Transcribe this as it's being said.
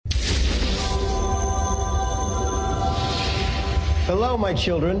Hello, my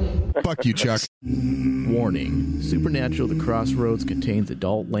children. Fuck you, Chuck. Warning. Supernatural The Crossroads contains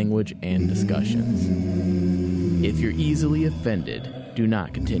adult language and discussions. If you're easily offended, do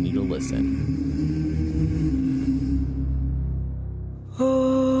not continue to listen.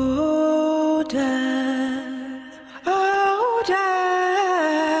 Oh, Dad. Oh,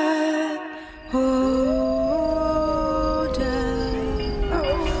 Dad. Oh, Dad.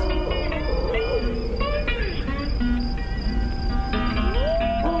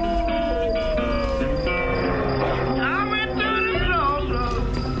 I went to the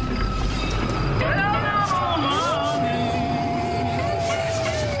crossroads. Down on my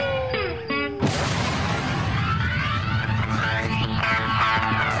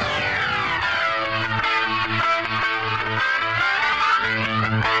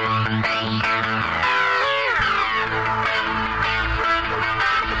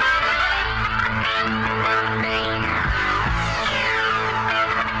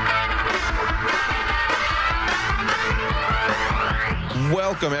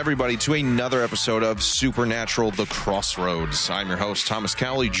Welcome, everybody, to another episode of Supernatural The Crossroads. I'm your host, Thomas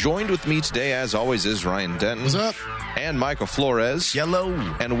Cowley. Joined with me today, as always, is Ryan Denton. What's up? And Michael Flores. Yellow.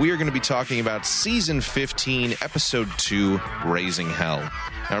 And we are going to be talking about Season 15, Episode 2, Raising Hell.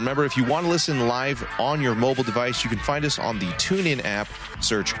 Now, remember, if you want to listen live on your mobile device, you can find us on the TuneIn app.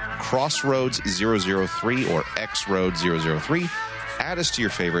 Search Crossroads 003 or XRoad 003. Add us to your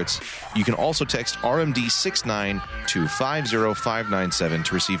favorites. You can also text RMD69 to 50597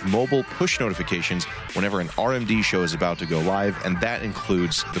 to receive mobile push notifications whenever an RMD show is about to go live, and that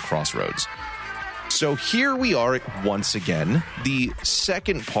includes The Crossroads. So here we are once again, the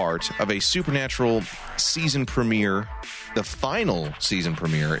second part of a Supernatural season premiere, the final season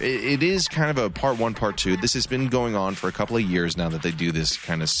premiere. It is kind of a part one, part two. This has been going on for a couple of years now that they do this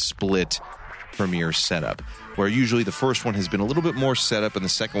kind of split premiere setup, where usually the first one has been a little bit more setup and the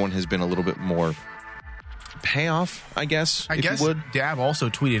second one has been a little bit more payoff, I guess. I guess Dab also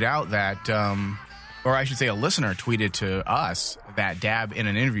tweeted out that, or I should say a listener tweeted to us that Dab in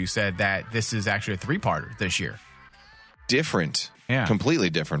an interview said that this is actually a three-parter this year. Different. Yeah. Completely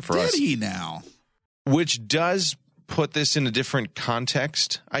different for us. Did he now? Which does put this in a different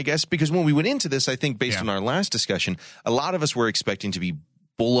context, I guess, because when we went into this, I think based on our last discussion, a lot of us were expecting to be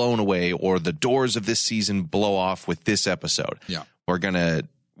blown away or the doors of this season blow off with this episode. Yeah.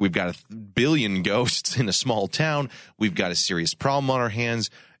 We've got a billion ghosts in a small town. We've got a serious problem on our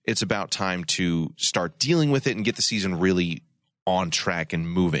hands. It's about time to start dealing with it and get the season really on track and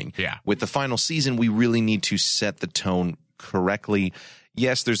moving. Yeah. With the final season, we really need to set the tone correctly.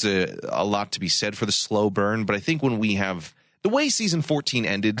 Yes, there's a lot to be said for the slow burn, but I think when we have the way season 14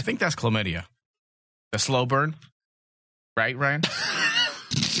 ended. I think that's chlamydia. The slow burn. Right, Ryan?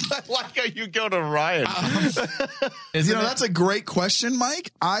 I like how you go to Ryan. That's a great question,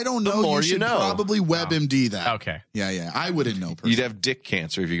 Mike. I don't know. more You should you know. probably WebMD that. Okay. Yeah. I wouldn't know personally. You'd have dick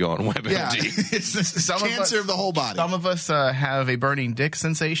cancer if you go on WebMD. Yeah. It's the cancer of the whole body. Some of us have a burning dick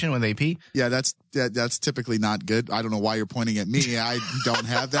sensation when they pee. Yeah, that's typically not good. I don't know why you're pointing at me. I don't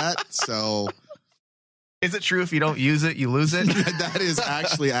have that. So Is it true if you don't use it, you lose it? that is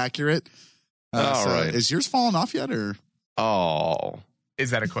actually accurate. All right. Is yours falling off yet, or? Oh.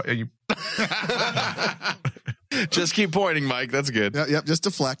 Is that a question? Just keep pointing, Mike. That's good. Yep. Just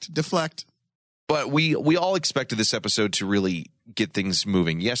deflect. But we all expected this episode to really get things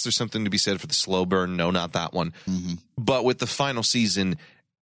moving. Yes, there's something to be said for the slow burn. No, not that one. Mm-hmm. But with the final season,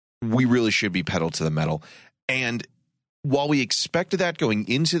 we really should be pedal to the metal. And while we expected that going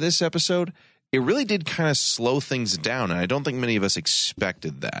into this episode, it really did kind of slow things down. And I don't think many of us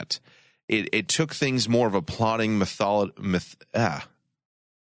expected that. It took things more of a plotting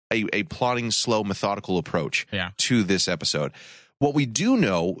a plotting, slow, methodical approach to this episode. What we do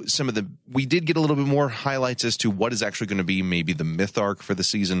know, we did get a little bit more highlights as to what is actually going to be maybe the myth arc for the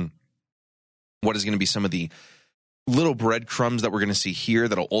season. What is going to be some of the little breadcrumbs that we're going to see here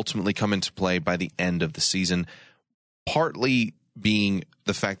that'll ultimately come into play by the end of the season. Partly being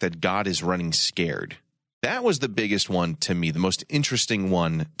the fact that God is running scared. That was the biggest one to me, the most interesting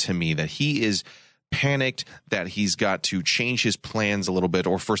one to me, that he is panicked, that he's got to change his plans a little bit,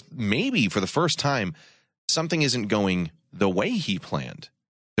 or maybe for the first time, something isn't going the way he planned.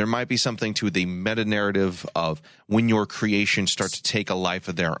 There might be something to the meta-narrative of when your creations start to take a life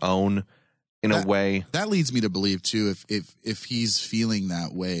of their own in a way. That leads me to believe, too, if he's feeling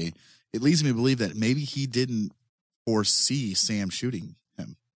that way, it leads me to believe that maybe he didn't foresee Sam shooting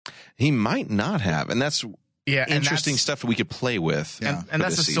him. He might not have, and that's interesting stuff that we could play with. And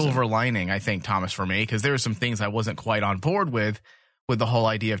that's the silver lining, I think, Thomas, for me, because there were some things I wasn't quite on board with with the whole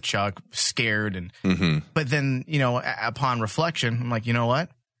idea of Chuck scared. And but then, upon reflection, I'm like, you know what?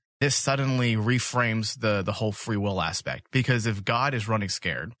 This suddenly reframes the whole free will aspect. Because if God is running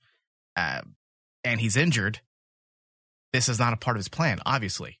scared and he's injured, this is not a part of his plan,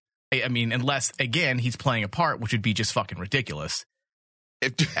 obviously. I mean, unless, again, he's playing a part, which would be just fucking ridiculous.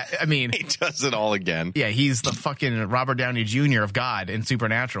 I mean, he does it all again. Yeah, he's the fucking Robert Downey Jr. of God in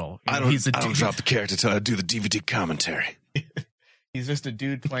Supernatural. I don't drop the character till I do the DVD commentary. He's just a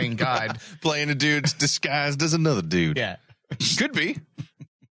dude playing God. Playing a dude disguised as another dude. Yeah. Could be.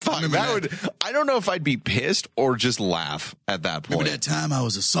 Fuck, I don't know if I'd be pissed or just laugh at that point. Remember that time I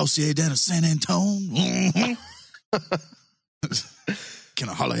was associated down in San Antonio? Can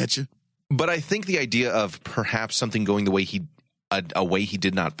I holler at you? But I think the idea of perhaps something going the way a way he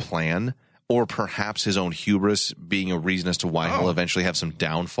did not plan, or perhaps his own hubris being a reason as to why he'll eventually have some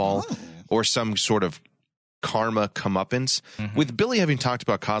downfall or some sort of karma comeuppance. With Billy having talked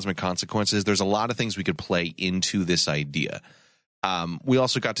about cosmic consequences, there's a lot of things we could play into this idea. We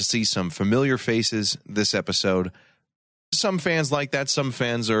also got to see some familiar faces this episode. Some fans like that. Some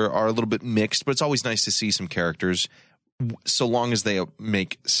fans are a little bit mixed, but it's always nice to see some characters so long as they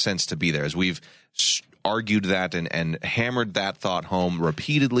make sense to be there. As we've argued that and hammered that thought home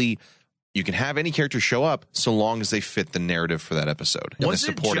repeatedly, you can have any character show up so long as they fit the narrative for that episode. Was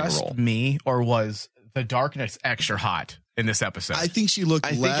in a supporting it just role. me, or was the darkness extra hot in this episode? I think she looked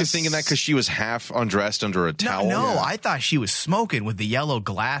I think you're thinking that because she was half undressed under a towel. No, I thought she was smoking with the yellow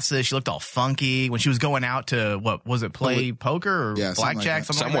glasses. She looked all funky when she was going out to, what was it, play poker or blackjack?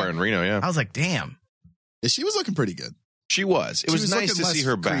 Somewhere in Reno, yeah. I was like, damn. Yeah, she was looking pretty good. She was. It was nice to see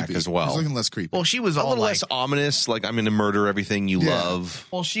her back as well. She was looking less creepy. Well, she was a all little like, less ominous, like I'm going to murder everything you love.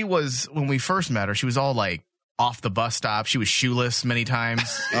 Well, she was, when we first met her, she was all like off the bus stop. She was shoeless many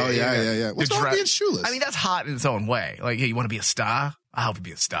times. Yeah. What's wrong with being shoeless? I mean, that's hot in its own way. Like, hey, you want to be a star? I'll help you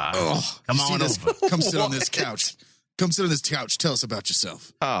be a star. Come on over. Come sit on this couch. Come sit on this couch. Tell us about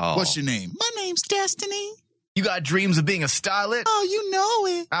yourself. Oh. What's your name? My name's Destiny. You got dreams of being a starlet? Oh, you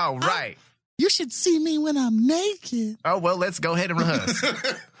know it. Oh, right. You should see me when I'm naked. Oh, well, let's go ahead and rehearse.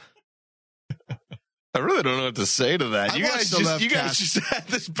 I really don't know what to say to that. You guys just had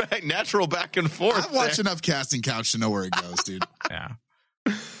this natural back and forth. I've watched enough Casting Couch to know where it goes, dude. Yeah.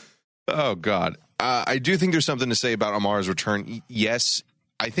 Oh, God. I do think there's something to say about Amara's return. Yes,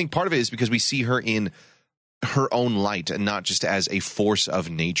 I think part of it is because we see her in her own light and not just as a force of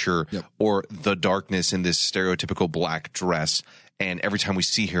nature or the darkness in this stereotypical black dress. And every time we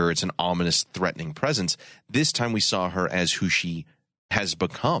see her, it's an ominous, threatening presence. This time we saw her as who she has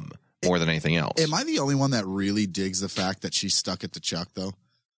become more than anything else. Am I the only one that really digs the fact that she's stuck at the Chuck, though?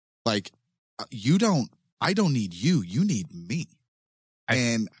 Like, I don't need you. You need me.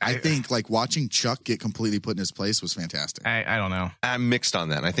 I think like watching Chuck get completely put in his place was fantastic. I don't know. I'm mixed on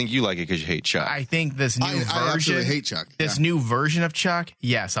that. I think you like it because you hate Chuck. I think this new version. I absolutely hate Chuck. This new version of Chuck,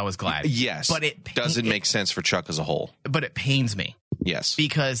 yes, I was glad. Yes. But it doesn't make sense for Chuck as a whole. But it pains me. Yes.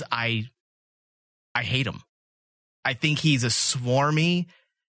 Because I hate him. I think he's a swarmy,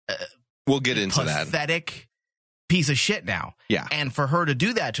 we'll get into pathetic piece of shit now. Yeah. And for her to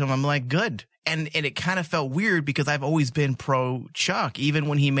do that to him, I'm like, good. And it kind of felt weird because I've always been pro Chuck, even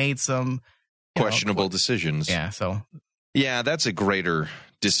when he made some questionable decisions. Yeah. So. Yeah, that's a greater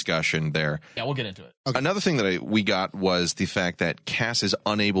discussion there. Yeah, we'll get into it. Okay. Another thing that we got was the fact that Cass is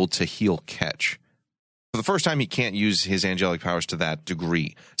unable to heal Ketch. For the first time, he can't use his angelic powers to that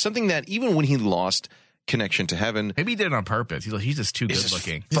degree. Something that even when he lost connection to heaven. Maybe he did it on purpose. He's like, he's just too good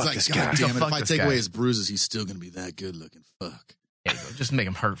looking. He's like, God damn it, if I take away his bruises, he's still going to be that good looking. Fuck. Yeah, just make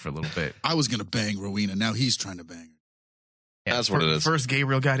him hurt for a little bit. I was going to bang Rowena. Now he's trying to bang her. Yeah, that's what it is. First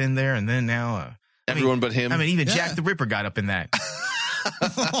Gabriel got in there, and then now... everyone but him. I mean, even Jack the Ripper got up in that.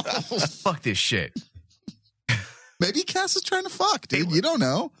 Fuck this shit. Maybe Cass is trying to fuck, dude. You don't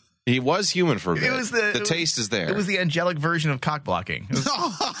know. He was human for a bit. The taste is there. It was the angelic version of cock blocking.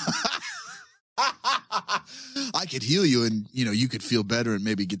 I could heal you and, you could feel better and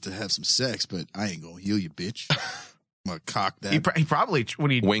maybe get to have some sex, but I ain't going to heal you, bitch. I'm going to cock that. He probably, when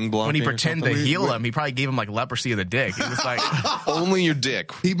he pretended to heal him, he probably gave him like leprosy of the dick. He was like, only your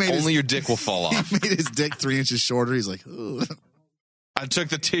dick. Your dick will fall off. He made his dick 3 inches shorter. He's like, ugh. I took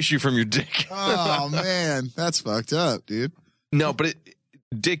the tissue from your dick. Oh, man. That's fucked up, dude. No, but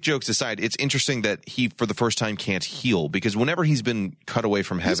dick jokes aside, it's interesting that he, for the first time, can't heal because whenever he's been cut away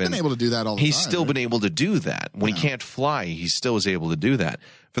from heaven, he's been able to do that all the time. He's still been able to do that. When he can't fly, he still is able to do that.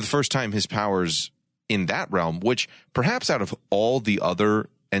 For the first time, his powers in that realm, which perhaps out of all the other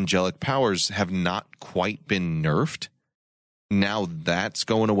angelic powers have not quite been nerfed, now that's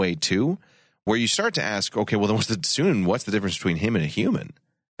going away too. where you start to ask, okay, well, then what's the difference between him and a human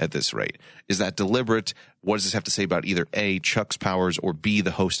at this rate? Is that deliberate? What does this have to say about either A, Chuck's powers, or B,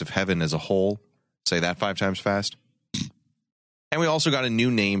 the host of heaven as a whole? Say that 5 times fast. And we also got a new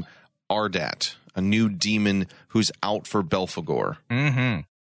name, Ardat, a new demon who's out for Belphegor. Mm-hmm.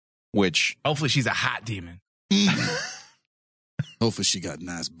 Which... hopefully she's a hot demon. Hopefully she got a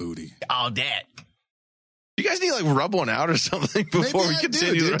nice booty. All that. You guys need to like rub one out or something before we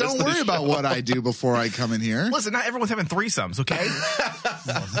continue. Dude. Don't worry about what I do before I come in here. Listen, not everyone's having threesomes, okay?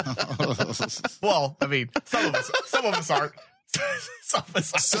 Well, I mean, some of us aren't. Some of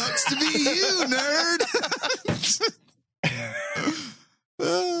us aren't. Sucks to be you, nerd.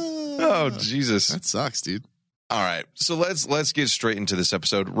 Oh, Jesus. That sucks, dude. All right, so let's get straight into this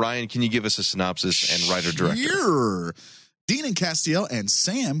episode. Ryan, can you give us a synopsis and writer-director? Sure. Dean and Castiel and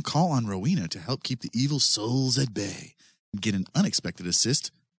Sam call on Rowena to help keep the evil souls at bay and get an unexpected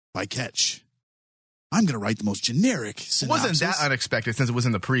assist by Ketch. I'm going to write the most generic synopsis. It wasn't that unexpected since it was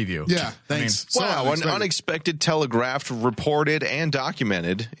in the preview. Yeah, thanks. An unexpected, telegraphed, reported, and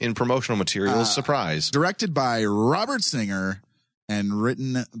documented in promotional materials. Surprise. Directed by Robert Singer and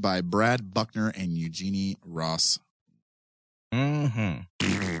written by Brad Buckner and Eugenie Ross. Mm-hmm.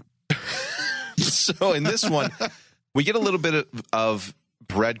 So in this one, we get a little bit of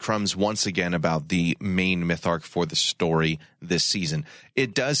breadcrumbs once again about the main myth arc for the story this season.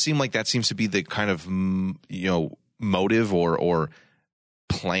 It does seem like that seems to be the kind of, motive or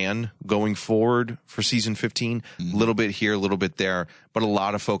plan going forward for season 15. A little bit here, a little bit there, but a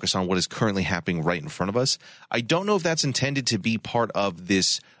lot of focus on what is currently happening right in front of us. I don't know if that's intended to be part of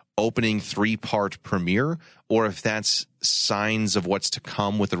this opening 3-part premiere or if that's signs of what's to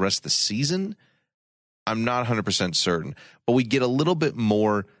come with the rest of the season. I'm not 100% certain, but we get a little bit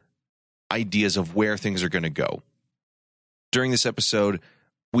more ideas of where things are going to go. During this episode,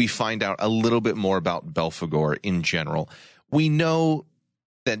 we find out a little bit more about Belphegor in general. We know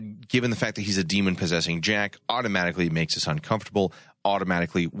that given the fact that he's a demon possessing Jack, automatically makes us uncomfortable.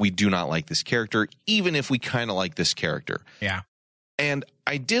 Automatically, we do not like this character, even if we kind of like this character. Yeah. And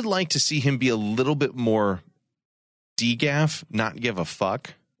I did like to see him be a little bit more degaff, not give a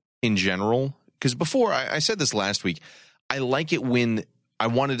fuck in general. Because before, I said this last week, I like it when I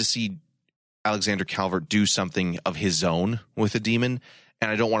wanted to see Alexander Calvert do something of his own with a demon, and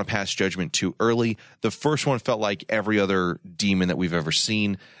I don't want to pass judgment too early. The first one felt like every other demon that we've ever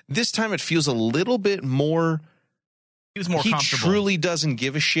seen. This time it feels a little bit more... He was more comfortable. He truly doesn't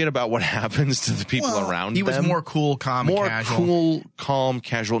give a shit about what happens to the people around him. He was more cool, calm, and casual. More cool, calm,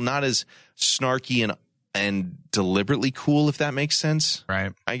 casual, not as snarky and deliberately cool, if that makes sense.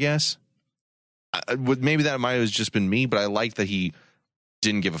 Right. I guess. Maybe that might have just been me, but I like that he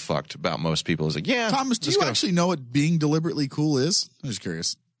didn't give a fuck about most people. He's like, yeah. Thomas, do you actually know what being deliberately cool is? I'm just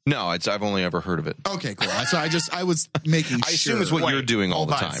curious. No, I've only ever heard of it. Okay, cool. So I was making sure. I assume it's what you're doing all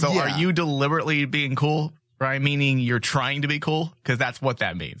the time. So are you deliberately being cool, right? Meaning you're trying to be cool? Because that's what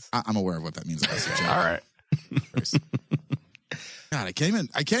that means. I'm aware of what that means. All right. God, I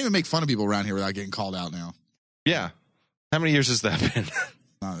can't even make fun of people around here without getting called out now. Yeah. How many years has that been?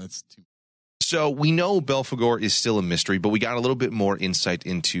 No, that's too. So we know Belphegor is still a mystery, but we got a little bit more insight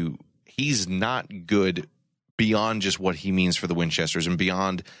into he's not good beyond just what he means for the Winchesters and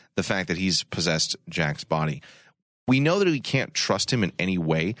beyond the fact that he's possessed Jack's body. We know that we can't trust him in any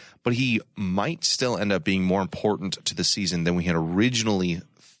way, but he might still end up being more important to the season than we had originally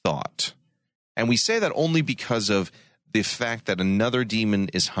thought. And we say that only because of the fact that another demon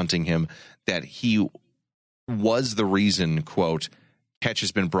is hunting him, that he was the reason, quote, Ketch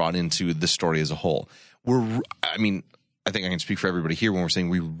has been brought into the story as a whole. I think I can speak for everybody here when we're saying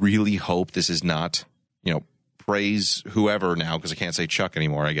we really hope this is not, praise whoever now, because I can't say Chuck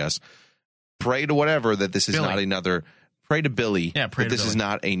anymore, I guess. Pray to whatever that this is Billy. Not another, pray to Billy, yeah, pray that to this Billy. is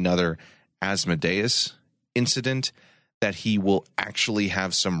not another Asmodeus incident, that he will actually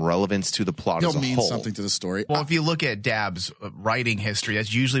have some relevance to the plot as a He'll mean whole. something to the story. Well, if you look at Dab's writing history,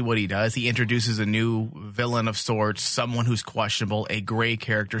 that's usually what he does. He introduces a new villain of sorts, someone who's questionable, a gray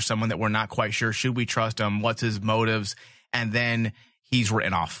character, someone that we're not quite sure. Should we trust him? What's his motives? And then he's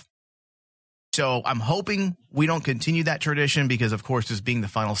written off. So I'm hoping we don't continue that tradition because, of course, this being the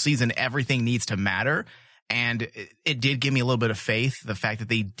final season, everything needs to matter. And it did give me a little bit of faith, the fact that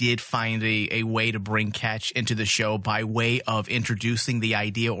they did find a way to bring Ketch into the show by way of introducing the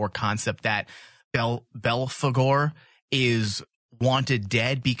idea or concept that Belphegor is wanted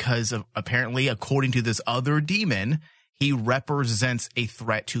dead because of, apparently, according to this other demon, he represents a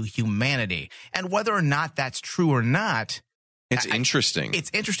threat to humanity. And whether or not that's true or not, It's interesting. It's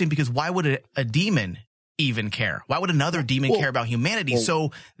interesting because why would a demon even care? Why would another demon care about humanity?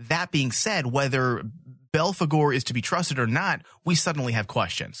 So that being said, whether Belphegor is to be trusted or not, we suddenly have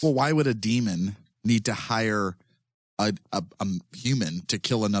questions. Well, why would a demon need to hire a human to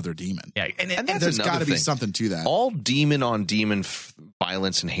kill another demon? Yeah, and that's there's another got to be thing. something to that. All demon on demon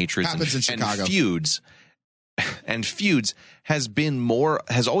violence and hatred Happens in Chicago. and feuds has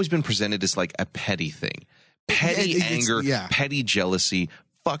always been presented as like a petty thing. Petty anger, petty jealousy.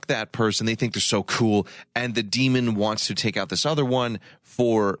 Fuck that person. They think they're so cool. And the demon wants to take out this other one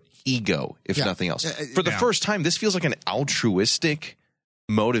for ego, if nothing else. For the first time, this feels like an altruistic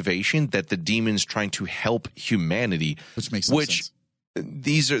motivation that the demon's trying to help humanity. Which makes sense.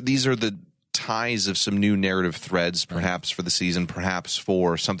 These are the ties of some new narrative threads, perhaps for the season, perhaps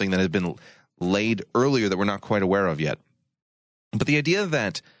for something that has been laid earlier that we're not quite aware of yet. But the idea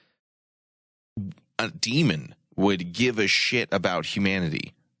that a demon would give a shit about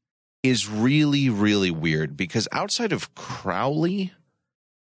humanity is really, really weird, because outside of Crowley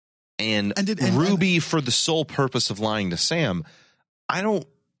and Ruby for the sole purpose of lying to Sam, I don't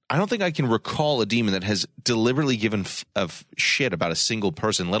think I can recall a demon that has deliberately given a shit about a single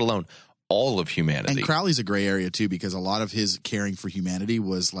person, let alone all of humanity. And Crowley's a gray area too, because a lot of his caring for humanity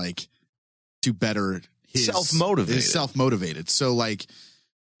was like to better his self-motivated. So like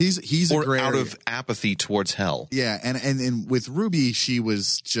he's a gray out area. Of apathy towards hell. Yeah, and with Ruby, she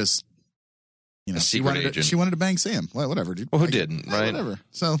was just a secret agent. She wanted to bang Sam. Well, whatever, dude. Well, who didn't, right? Whatever.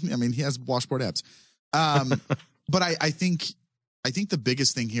 So I mean, he has washboard abs. But I think the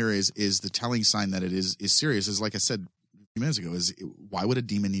biggest thing here is the telling sign that it is serious. Is like I said a few minutes ago, is why would a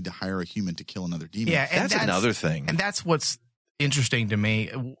demon need to hire a human to kill another demon? Yeah, and that's another thing. And that's what's interesting to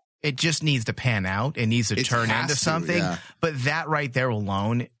me. It just needs to pan out. It needs to turn into something. Yeah. But that right there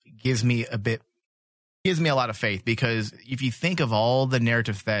alone gives me a lot of faith, because if you think of all the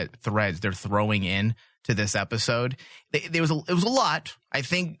narrative threads they're throwing in to this episode, it was a lot. I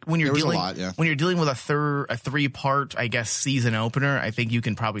think when you're dealing with a 3-part, I guess, season opener, I think you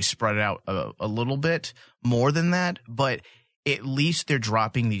can probably spread it out a little bit more than that. But at least they're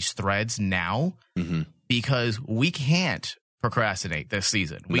dropping these threads now, because we can't procrastinate this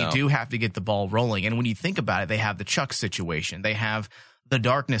season. We do have to get the ball rolling. And when you think about it, they have the Chuck situation. They have the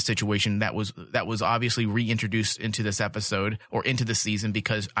darkness situation that was obviously reintroduced into this episode or into the season,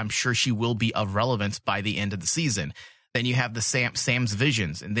 because I'm sure she will be of relevance by the end of the season. Then you have the Sam's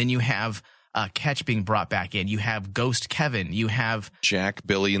visions, and then you have Ketch being brought back in. You have Ghost Kevin. You have Jack,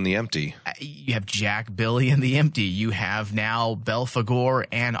 Billy, and the Empty. You have Jack, Billy, and the Empty. You have now Belphegor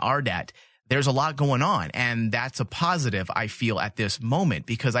and Ardat. There's a lot going on, and that's a positive, I feel, at this moment,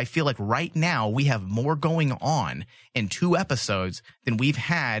 because I feel like right now we have more going on in 2 episodes than we've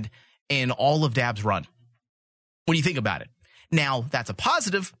had in all of Dab's run. When you think about it. Now, that's a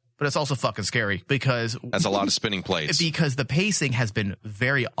positive, but it's also fucking scary, because that's a lot of spinning plates. Because the pacing has been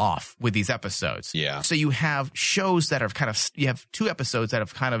very off with these episodes. Yeah. So you have shows that are you have 2 episodes that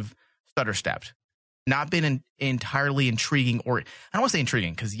have kind of stutter-stepped, not been entirely intriguing, or I don't want to say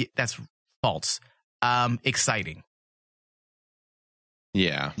intriguing, because that's false. Exciting.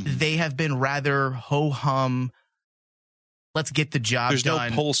 Yeah. They have been rather ho-hum. Let's get the job done. There's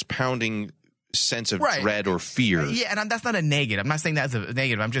no pulse-pounding sense of dread or fear. Yeah, and that's not a negative. I'm not saying that's a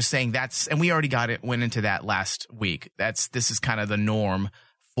negative. I'm just saying and we already went into that last week. This is kind of the norm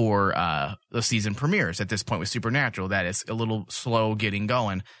for the season premieres at this point with Supernatural, that it's a little slow getting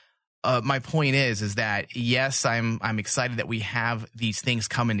going. My point is that yes, I'm excited that we have these things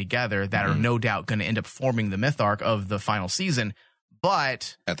coming together that are no doubt going to end up forming the myth arc of the final season.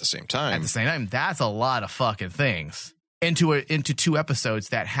 But at the same time, that's a lot of fucking things into 2 episodes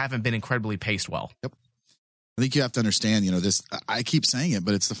that haven't been incredibly paced well. Yep. I think you have to understand, this, I keep saying it,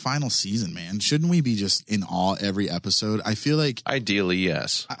 but it's the final season, man. Shouldn't we be just in awe every episode? I feel like ideally,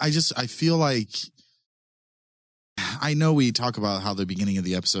 yes. I feel like, I know we talk about how the beginning of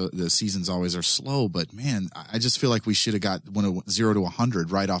the seasons always are slow, but man, I just feel like we should have got 0 to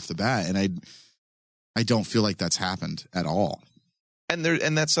 100 right off the bat. And I don't feel like that's happened at all. And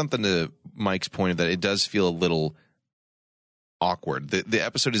that's something to Mike's point, of that it does feel a little awkward. The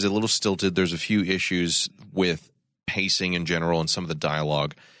episode is a little stilted. There's a few issues with pacing in general and some of the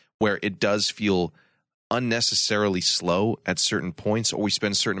dialogue where it does feel unnecessarily slow at certain points, or we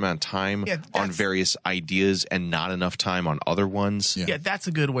spend a certain amount of time on various ideas and not enough time on other ones. Yeah, that's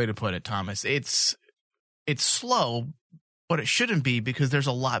a good way to put it, Thomas. It's slow, but it shouldn't be, because there's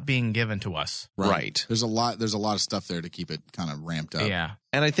a lot being given to us. Right. There's a lot of stuff there to keep it kind of ramped up. Yeah.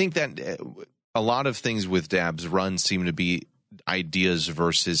 And I think that a lot of things with Dab's run seem to be ideas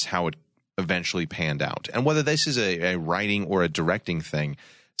versus how it eventually panned out. And whether this is a writing or a directing thing,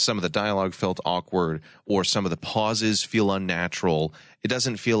 some of the dialogue felt awkward, or some of the pauses feel unnatural. It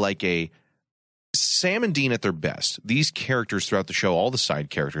doesn't feel like Sam and Dean at their best. These characters throughout the show, all the side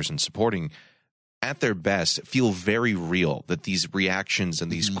characters and supporting, at their best, feel very real, that these reactions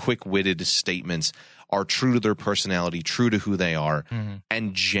and these quick-witted statements are true to their personality, true to who they are,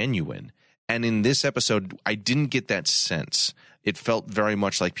 and genuine. And in this episode, I didn't get that sense. It felt very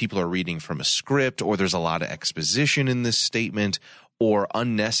much like people are reading from a script, or there's a lot of exposition in this statement, or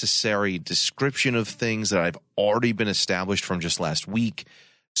unnecessary description of things that I've already been established from just last week.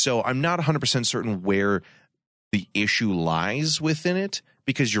 So I'm not 100% certain where the issue lies within it,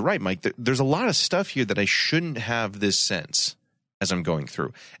 because you're right, Mike. There's a lot of stuff here that I shouldn't have this sense as I'm going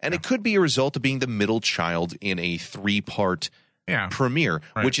through. And it could be a result of being the middle child in a 3-part premiere,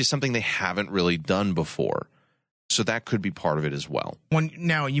 which is something they haven't really done before. So that could be part of it as well.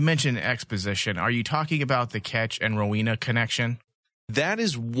 Now, you mentioned exposition. Are you talking about the Ketch and Rowena connection? That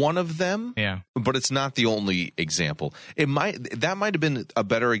is one of them, but it's not the only example. That might have been a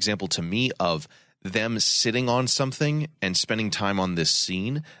better example to me of them sitting on something and spending time on this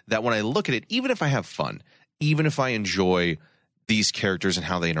scene, that when I look at it, even if I have fun, even if I enjoy these characters and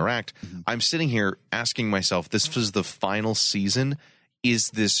how they interact, I'm sitting here asking myself, this was the final season. Is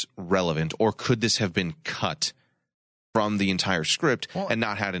this relevant, or could this have been cut from the entire script and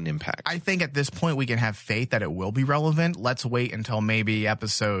not had an impact? I think at this point we can have faith that it will be relevant. Let's wait until maybe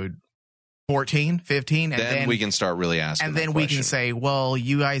episode 14, 15. And then we can start really asking. And then we can say, well,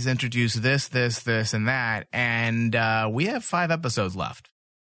 you guys introduced this, and that, and we have 5 episodes left.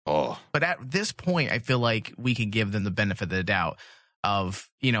 Oh. But at this point, I feel like we can give them the benefit of the doubt of,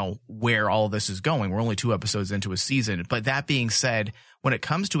 where all this is going. We're only 2 episodes into a season. But that being said, when it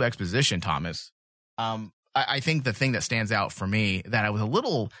comes to exposition, Thomas, I think the thing that stands out for me that I was a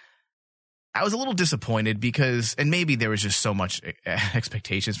little disappointed because, and maybe there was just so much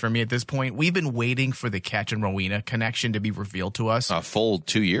expectations for me at this point. We've been waiting for the Ketch and Rowena connection to be revealed to us. A full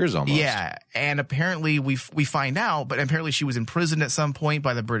 2 years almost. Yeah. And apparently we find out, but apparently she was imprisoned at some point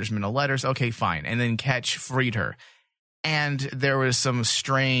by the British men of letters. Okay, fine. And then Ketch freed her. And there was some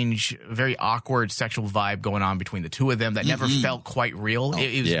strange, very awkward sexual vibe going on between the two of them that never felt quite real.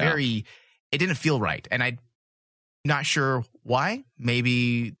 It was it didn't feel right. And I'm not sure why.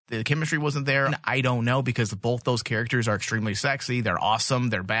 Maybe the chemistry wasn't there. I don't know, because both those characters are extremely sexy. They're awesome.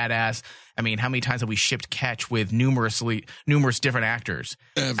 They're badass. I mean, how many times have we shipped Ketch with numerous different actors?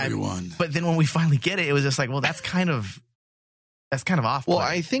 Everyone. But then when we finally get it, it was just like, well, that's kind of off. Well,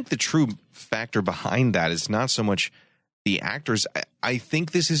 I think the true factor behind that is not so much the actors. I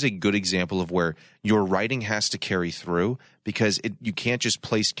think this is a good example of where your writing has to carry through, because you can't just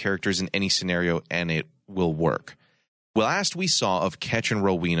place characters in any scenario and it will work. Well, last we saw of Ketch and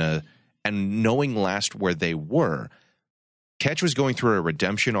Rowena, and knowing last where they were, Ketch was going through a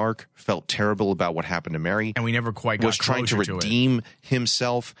redemption arc, felt terrible about what happened to Mary, and we never quite got was trying to redeem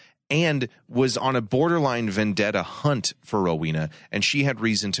himself, and was on a borderline vendetta hunt for Rowena, and she had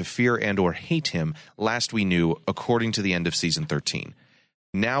reason to fear and or hate him, last we knew, according to the end of season 13.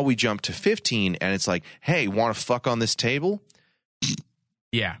 Now we jump to 15, and it's like, hey, want to fuck on this table?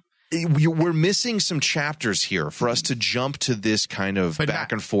 Yeah. We're missing some chapters here for us to jump to this kind of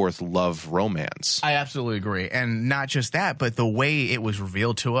back and forth love romance. I absolutely agree. And not just that, but the way it was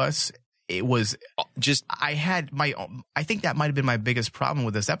revealed to us, it was just, I think that might have been my biggest problem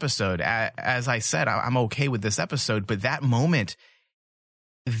with this episode. As I said, I'm okay with this episode, but that moment,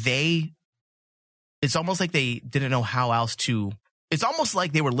 it's almost like they didn't know how else to, it's almost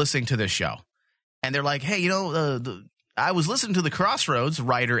like they were listening to this show and they're like, hey, I was listening to the Crossroads,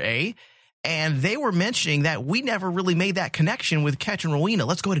 writer A, and they were mentioning that we never really made that connection with Ketch and Rowena.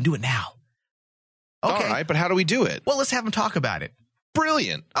 Let's go ahead and do it now. Okay. All right, but how do we do it? Well, let's have them talk about it.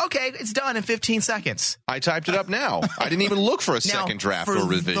 Brilliant. Okay, it's done in 15 seconds. I typed it up now. I didn't even look for a second draft or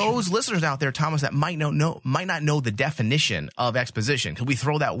revision. For those listeners out there, Thomas, that might not know the definition of exposition, because we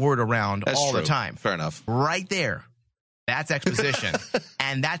throw that word around all the time. Fair enough. Right there. That's exposition.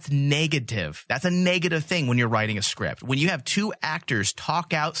 And that's negative. That's a negative thing when you're writing a script. When you have 2 actors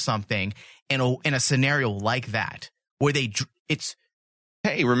talk out something in a scenario like that, where it's,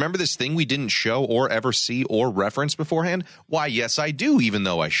 hey, remember this thing we didn't show or ever see or reference beforehand? Why, yes, I do, even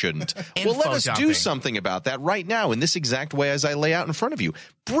though I shouldn't. Well, let us do something about that right now in this exact way as I lay out in front of you.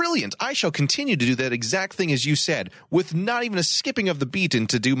 Brilliant. I shall continue to do that exact thing as you said, with not even a skipping of the beat and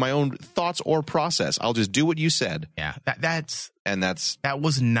to do my own thoughts or process. I'll just do what you said. Yeah, that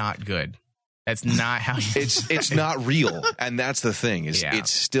was not good. That's not how you it's not real. And that's the thing, is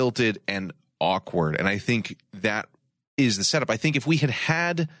it's stilted and awkward. And I think that is the setup. I think if we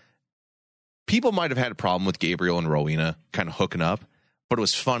had people might have had a problem with Gabriel and Rowena kind of hooking up, but it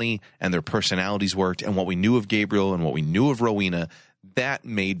was funny, and their personalities worked, and what we knew of Gabriel and what we knew of Rowena, that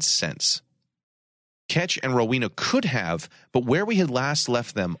made sense. Ketch and Rowena could have, but where we had last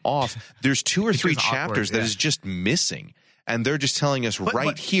left them off, there's 2 or 3 chapters that is just missing. And they're just telling us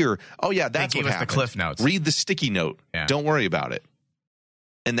here, oh, yeah, that's what happened. They gave us the cliff notes. Read the sticky note. Yeah. Don't worry about it.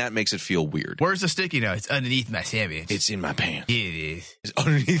 And that makes it feel weird. Where's the sticky note? It's underneath my sandwich. It's in my pants. It is. It's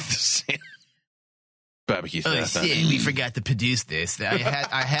underneath the sandwich. Barbecue sauce. Oh, shit, we forgot to produce this. I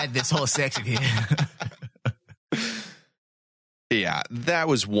had this whole section here. Yeah, that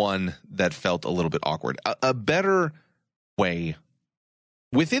was one that felt a little bit awkward. A better way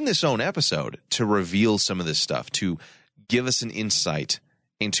within this own episode to reveal some of this stuff, to give us an insight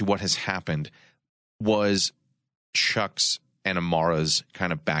into what has happened, was Chuck's and Amara's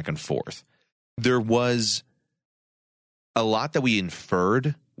kind of back and forth. There was a lot that we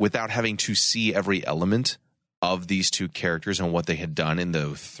inferred without having to see every element of these two characters and what they had done in the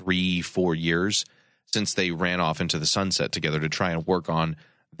 3-4 years since they ran off into the sunset together to try and work on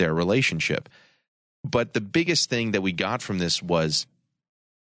their relationship. But the biggest thing that we got from this was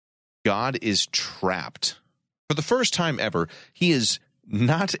God is trapped. For the first time ever, he is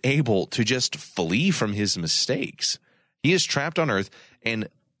not able to just flee from his mistakes. He is trapped on Earth and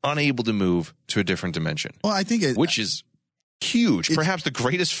unable to move to a different dimension. Well, I think which is huge. Perhaps the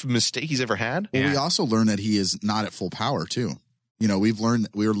greatest mistake he's ever had. Well, we also learned that he is not at full power too. You know, we learned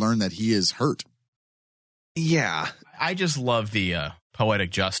that he is hurt. Yeah. I just love the poetic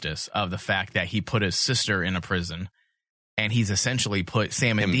justice of the fact that he put his sister in a prison, and he's essentially put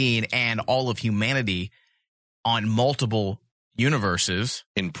Sam and Dean and all of humanity on multiple universes,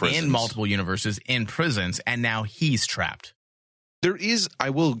 in prisons, and now he's trapped. There is, I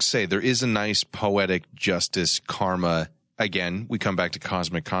will say, there is a nice poetic justice karma. Again, we come back to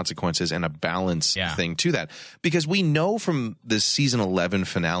cosmic consequences and a balance thing to that. Because we know from the season 11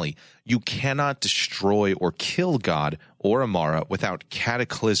 finale, you cannot destroy or kill God or Amara without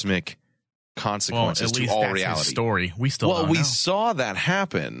cataclysmic consequences to all reality. His story. We still don't know. We saw that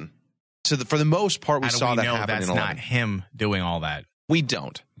happen. For the most part, we saw that happen that's in 11. Not him doing all that. We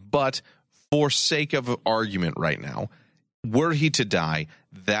don't. But for sake of argument right now, were he to die,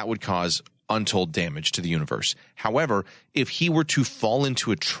 that would cause untold damage to the universe. However, if he were to fall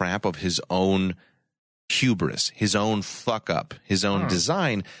into a trap of his own hubris, his own fuck up, his own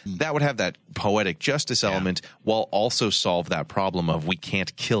design, that would have that poetic justice element while also solve that problem of we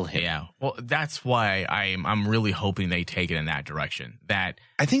can't kill him. Yeah. Well, that's why I'm really hoping they take it in that direction. That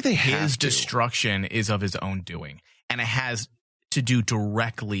I think his destruction is of his own doing, and it has to do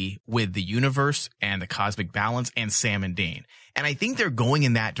directly with the universe and the cosmic balance and Sam and Dean. And I think they're going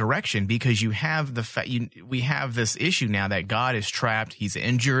in that direction because you have we have this issue now that God is trapped. He's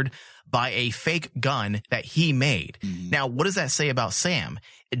injured by a fake gun that he made. Mm-hmm. Now, what does that say about Sam?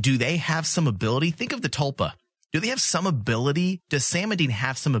 Do they have some ability? Think of the Tulpa. Do they have some ability? Does Sam and Dean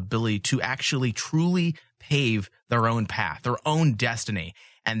have some ability to actually truly pave their own path, their own destiny?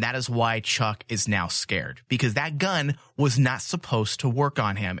 And that is why Chuck is now scared, because that gun was not supposed to work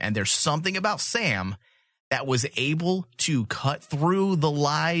on him. And there's something about Sam that was able to cut through the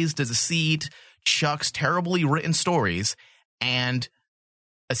lies, the deceit, Chuck's terribly written stories, and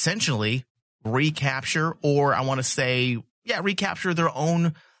essentially recapture, or I want to say, recapture their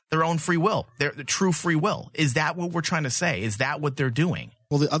own free will, their true free will. Is that what we're trying to say? Is that what they're doing?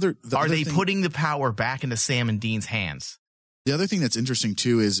 Well, are they putting the power back into Sam and Dean's hands? The other thing that's interesting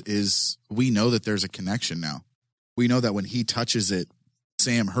too is we know that there's a connection now. We know that when he touches it,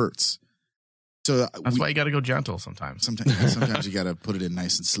 Sam hurts. So that's why you got to go gentle sometimes. Sometimes you got to put it in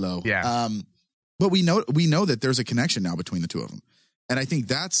nice and slow. Yeah. But we know that there's a connection now between the two of them, and I think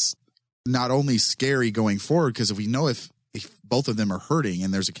that's not only scary going forward, because if we know if both of them are hurting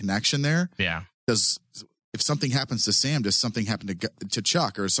and there's a connection there, if something happens to Sam, does something happen to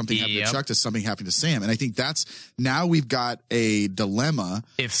Chuck, or something happen to Chuck, does something happen to Sam? And I think that's now we've got a dilemma.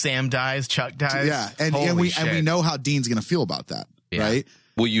 If Sam dies, Chuck dies. Yeah, and we know how Dean's going to feel about that, right?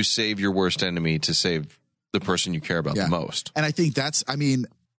 Will you save your worst enemy to save the person you care about the most? And I think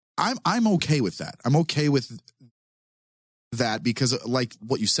I'm okay with that. I'm okay with that because, like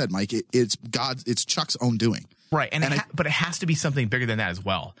what you said, Mike, it's Chuck's own doing. Right, but it has to be something bigger than that as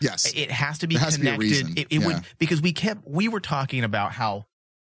well. Yes, it has to be connected. It would, because we were talking about how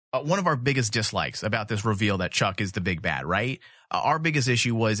one of our biggest dislikes about this reveal that Chuck is the big bad, right? Our biggest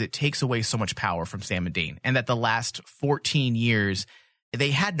issue was it takes away so much power from Sam and Dean, and that the last 14 years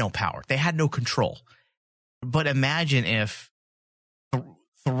they had no power, they had no control. But imagine if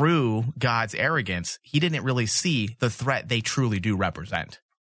through God's arrogance, he didn't really see the threat they truly do represent.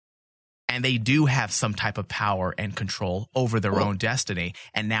 and they do have some type of power and control over their own destiny,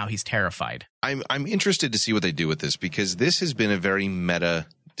 and now he's terrified. I'm interested to see what they do with this, because this has been a very meta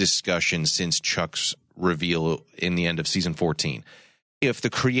discussion since Chuck's reveal in the end of season 14. If the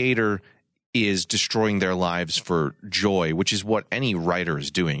creator is destroying their lives for joy, which is what any writer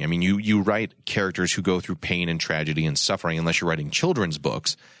is doing. I mean, you write characters who go through pain and tragedy and suffering, unless you're writing children's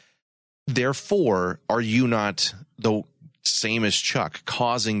books. Therefore, are you not the same as Chuck,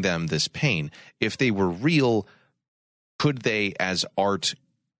 causing them this pain? If they were real, could they, as art,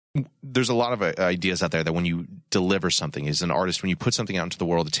 there's a lot of ideas out there that when you deliver something as an artist, when you put something out into the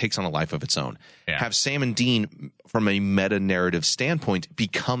world, it takes on a life of its own. Yeah. Have Sam and Dean, from a meta-narrative standpoint,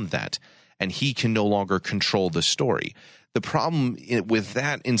 become that, and he can no longer control the story. The problem with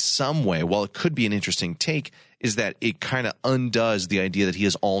that, in some way, while it could be an interesting take, is that it kind of undoes the idea that he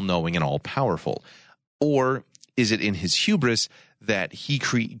is all-knowing and all-powerful. Or is it in his hubris that he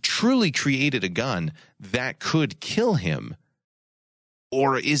truly created a gun that could kill him?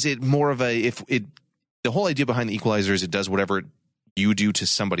 Or is it more of the whole idea behind the Equalizer is it does whatever you do to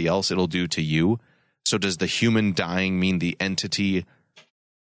somebody else, it'll do to you. So does the human dying mean the entity,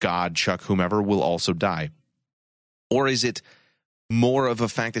 God, Chuck, whomever, will also die? Or is it more of a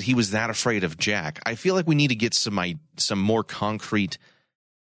fact that he was that afraid of Jack? I feel like we need to get some more concrete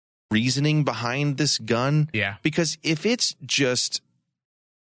reasoning behind this gun. Yeah. Because if it's just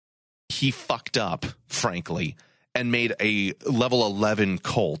he fucked up, frankly, and made a level 11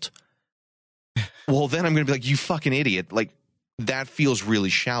 Colt, well, then I'm going to be like, you fucking idiot. Like, that feels really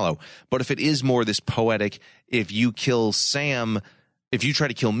shallow. But if it is more this poetic, if you kill Sam, if you try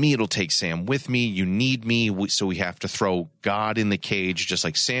to kill me, it'll take Sam with me. You need me, so we have to throw God in the cage, just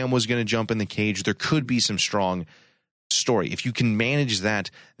like Sam was going to jump in the cage. There could be some strong story. If you can manage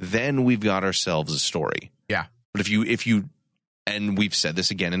that, then we've got ourselves a story. Yeah. But if you, and we've said this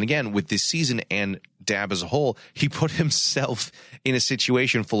again and again, with this season and Dab as a whole, he put himself in a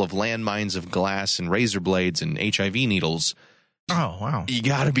situation full of landmines of glass and razor blades and HIV needles. Oh, wow. You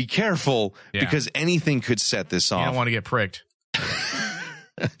got to be careful because anything could set this off. You don't want to get pricked.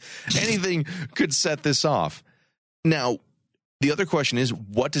 Anything could set this off. Now, the other question is,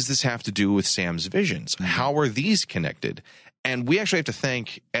 what does this have to do with Sam's visions? How are these connected? And we actually have to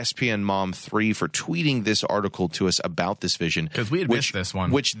thank SPN Mom 3 for tweeting this article to us about this vision. Because we had missed this one.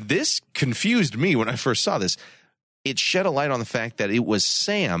 Which this confused me when I first saw this. It shed a light on the fact that it was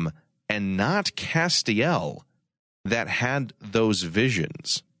Sam and not Castiel that had those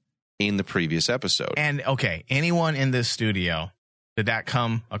visions in the previous episode. And, okay, anyone in this studio, did that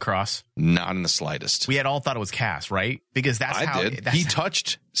come across? Not in the slightest. We had all thought it was Cass, right? Because that's how... He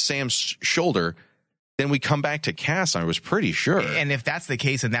touched Sam's shoulder. Then we come back to Cass, I was pretty sure. And if that's the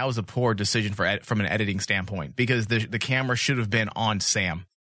case, then that was a poor decision from an editing standpoint, because the camera should have been on Sam.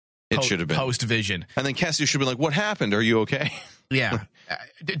 It should have been. Post-vision. And then Cassie should have been like, what happened? Are you okay? Yeah.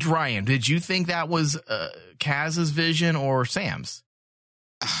 Ryan, did you think that was Kaz's vision or Sam's?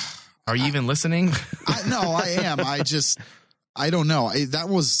 Are you even listening? No, I am. I don't know. It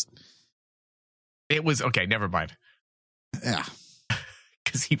was, okay, never mind. Yeah.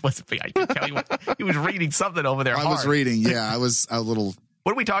 Because he wasn't, I can tell you he was reading something over there. I was reading, yeah. I was a little.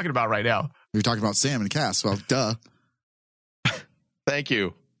 What are we talking about right now? We were talking about Sam and Cass. Well, duh. Thank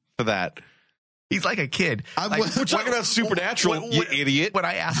you for that. He's like a kid. We're talking about Supernatural, you idiot. When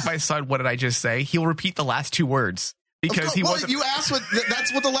I ask my son, what did I just say? He'll repeat the last two words. Because he wasn't. You asked what,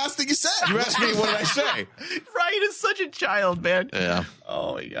 that's what the last thing you said. You asked me, what did I say? Ryan is such a child, man. Yeah.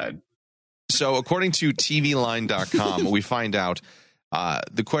 Oh, my God. So, according to TVLine.com, we find out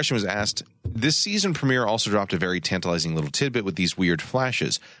the question was asked, this season premiere also dropped a very tantalizing little tidbit with these weird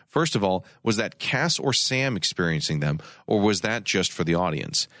flashes. First of all, was that Cass or Sam experiencing them, or was that just for the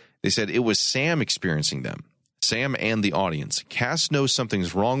audience? They said it was Sam experiencing them. Sam and the audience. Cass knows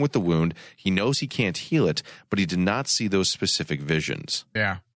something's wrong with the wound. He knows he can't heal it, but he did not see those specific visions.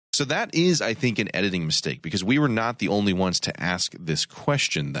 Yeah. So that is, I think, an editing mistake, because we were not the only ones to ask this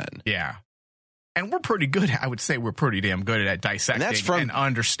question then. Yeah. And we're pretty good. I would say we're pretty damn good at dissecting and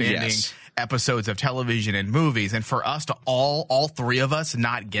understanding episodes of television and movies. And for us to all three of us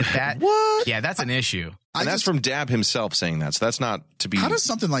not get that, what? Yeah, that's an issue. And that's from Dab himself saying that. So that's not to be. How does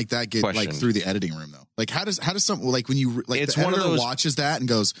something like that get like through the editing room though? Like how does something like when you like it's the editor watches that and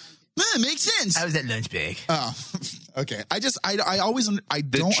goes, it makes sense. I was at lunch break. Oh, okay. I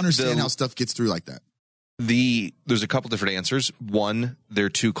don't understand how stuff gets through like that. There's a couple different answers. One, they're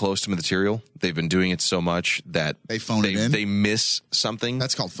too close to the material. They've been doing it so much that they phone it in. They miss something.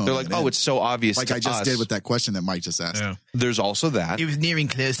 That's called phone. They're like, oh, it's so obvious. Like to I just us. did with that question that Mike just asked. Yeah. There's also that. It was nearing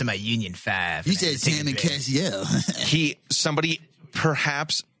close to my Union 5. You said Sam and Cassiel. Somebody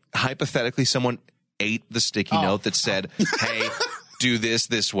perhaps hypothetically someone ate the sticky note that said, hey, do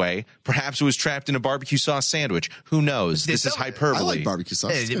this way. Perhaps it was trapped in a barbecue sauce sandwich. Who knows? This is hyperbole. I like barbecue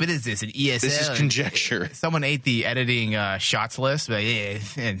sauce. What is this, an ESL? This is conjecture. Someone ate the editing shots list. Like,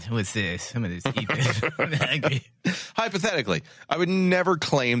 what's this? I'm going to eat this. Hypothetically, I would never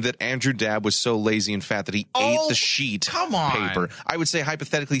claim that Andrew Dabb was so lazy and fat that he ate the sheet paper. I would say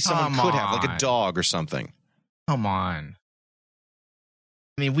hypothetically someone could have, like a dog or something. Come on.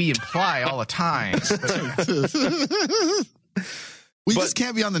 I mean, we imply all the time. We just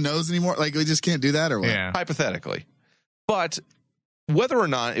can't be on the nose anymore. Like, we just can't do that, or what? Yeah. Hypothetically. But whether or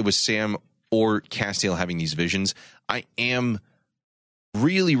not it was Sam or Castiel having these visions, I am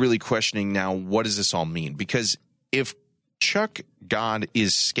really, really questioning now, what does this all mean? Because if Chuck God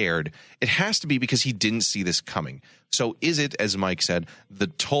is scared, it has to be because he didn't see this coming. So is it, as Mike said, the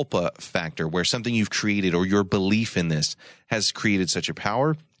tulpa factor, where something you've created or your belief in this has created such a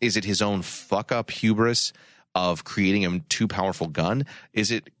power? Is it his own fuck-up hubris of creating a too powerful gun?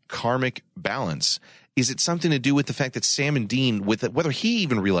 Is it karmic balance? Is it something to do with the fact that Sam and Dean, with it, whether he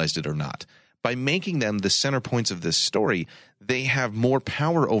even realized it or not, by making them the center points of this story, they have more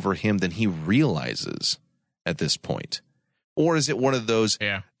power over him than he realizes at this point? Or is it one of those,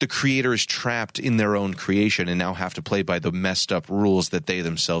 the creator is trapped in their own creation and now have to play by the messed up rules that they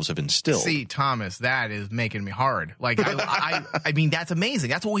themselves have instilled? See, Thomas, that is making me hard. Like, I mean, that's amazing.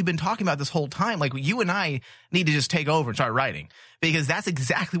 That's what we've been talking about this whole time. Like, you and I need to just take over and start writing, because that's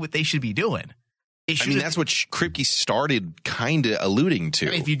exactly what they should be doing. I mean, that's what Kripke started kind of alluding to.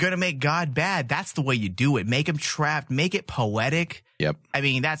 I mean, if you're going to make God bad, that's the way you do it. Make him trapped. Make it poetic. Yep. I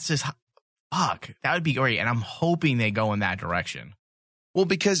mean, that's just... Fuck, that would be great, and I'm hoping they go in that direction. Well,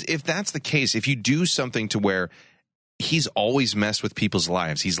 because if that's the case, if you do something to where he's always messed with people's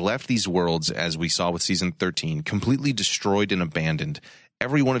lives, he's left these worlds, as we saw with season 13, completely destroyed and abandoned.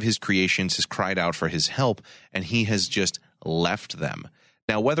 Every one of his creations has cried out for his help, and he has just left them.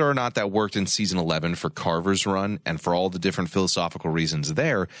 Now, whether or not that worked in season 11 for Carver's run and for all the different philosophical reasons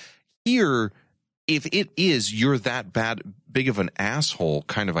there, here, if it is you're that big of an asshole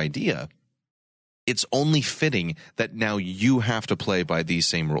kind of idea, it's only fitting that now you have to play by these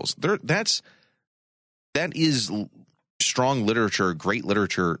same rules. That is strong literature, great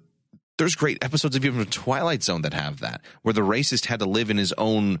literature. There's great episodes of even Twilight Zone that have that, where the racist had to live in his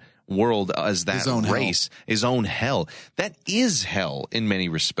own world as that race, his own hell. That is hell in many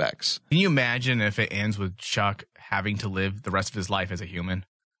respects. Can you imagine if it ends with Chuck having to live the rest of his life as a human?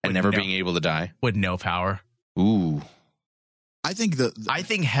 And never being able to die? With no power. Ooh. I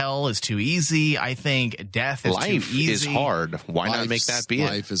think hell is too easy. I think death is life too easy. Life is hard. Why not make that be it?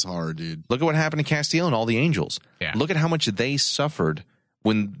 Life is hard, dude. Look at what happened to Castiel and all the angels. Yeah. Look at how much they suffered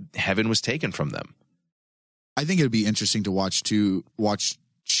when heaven was taken from them. I think it would be interesting to watch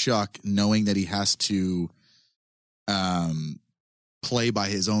Chuck knowing that he has to play by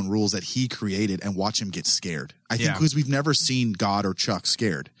his own rules that he created and watch him get scared. I think because we've never seen God or Chuck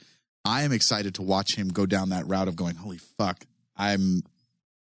scared. I am excited to watch him go down that route of going, holy fuck. I'm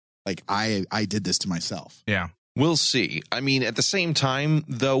like, I did this to myself. Yeah. We'll see. I mean, at the same time,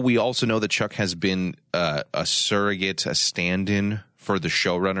 though, we also know that Chuck has been a surrogate, a stand-in for the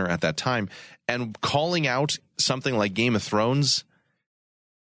showrunner at that time. And calling out something like Game of Thrones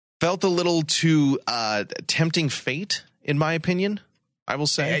felt a little too tempting fate, in my opinion, I will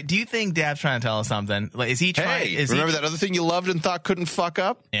say. Do you think Dab's trying to tell us something? Like, is he trying? Hey, remember that other thing you loved and thought couldn't fuck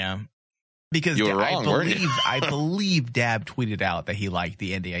up? Yeah. Because you were wrong, I believe Dab tweeted out that he liked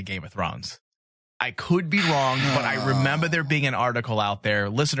the ending of Game of Thrones. I could be wrong, but I remember there being an article out there.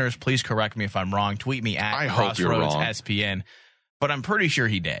 Listeners, please correct me if I'm wrong. Tweet me at Crossroads SPN. But I'm pretty sure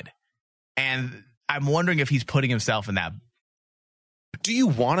he did. And I'm wondering if he's putting himself in that. Do you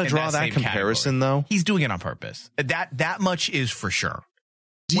want to draw that comparison, though? He's doing it on purpose. That much is for sure.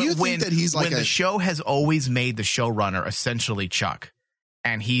 Do you think that he's like when the show has always made the showrunner essentially Chuck,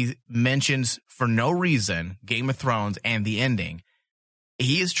 and he mentions for no reason Game of Thrones and the ending,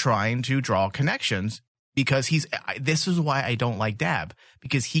 he is trying to draw connections because this is why I don't like Dab,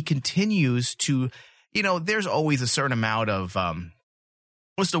 because he continues to, there's always a certain amount of,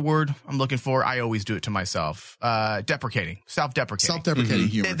 what's the word I'm looking for? I always do it to myself. Self-deprecating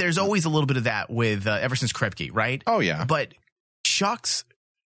humor. There's always a little bit of that with, ever since Kripke, right? Oh yeah. But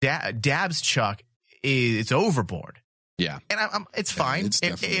Dab's Chuck it's overboard. Yeah. And it's fine.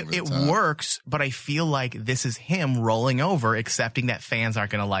 It works, but I feel like this is him rolling over, accepting that fans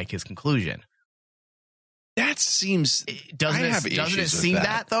aren't going to like his conclusion. seems Doesn't it seem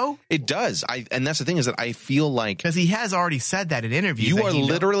that though? It does. And that's the thing is that I feel like because he has already said that in interviews. You are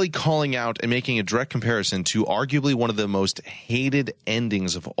literally calling out and making a direct comparison to arguably one of the most hated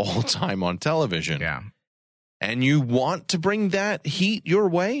endings of all time on television. Yeah. And you want to bring that heat your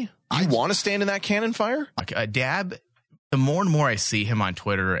way? You want to stand in that cannon fire? Dab, the more and more I see him on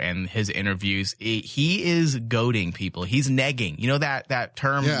Twitter and his interviews, he is goading people. He's negging. You know that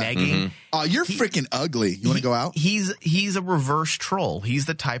term, negging? Oh, you're freaking ugly. You want to go out? He's a reverse troll. He's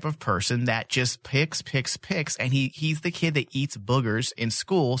the type of person that just picks, and he's the kid that eats boogers in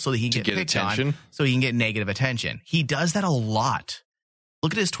school so that he can get picked attention? On, so he can get negative attention. He does that a lot.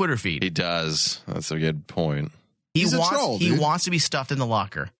 Look at his Twitter feed. He does. That's a good point. He's a troll, dude. He wants to be stuffed in the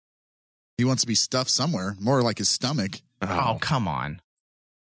locker. He wants to be stuffed somewhere, more like his stomach. Oh, come on.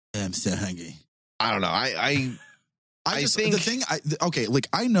 I'm so hungry. I don't know. I think the thing.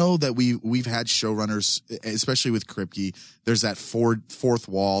 I know that we've had showrunners, especially with Kripke. There's that fourth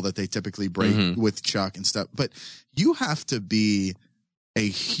wall that they typically break with Chuck and stuff. But you have to be a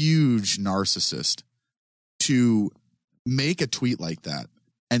huge narcissist to make a tweet like that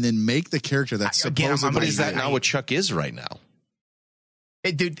and then make the character that's supposedly. But is that not what Chuck is right now?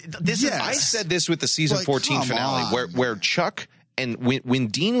 Hey, dude, I said this with the season 14 finale where Chuck and when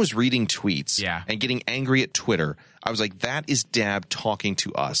Dean was reading tweets and getting angry at Twitter, I was like, that is Dab talking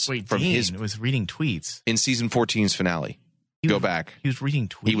to us. Wait, Dean was reading tweets in season 14's finale. Go back. He was reading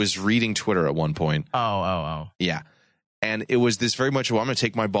tweets. He was reading Twitter at one point. Oh. Yeah. And it was this very much, I'm going to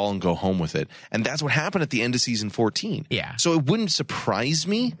take my ball and go home with it. And that's what happened at the end of season 14. Yeah. So it wouldn't surprise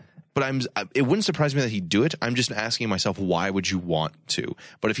me. But it wouldn't surprise me that he'd do it. I'm just asking myself, why would you want to?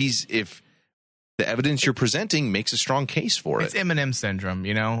 But if the evidence you're presenting makes a strong case for it, it's Eminem syndrome,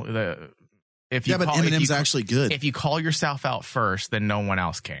 you know. But Eminem's actually good. If you call yourself out first, then no one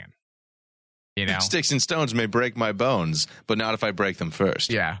else can. You know, sticks and stones may break my bones, but not if I break them first.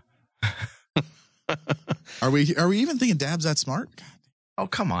 Yeah. Are we even thinking Dab's that smart? Oh,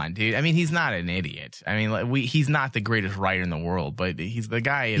 come on, dude. I mean, he's not an idiot. I mean, he's not the greatest writer in the world, but he's the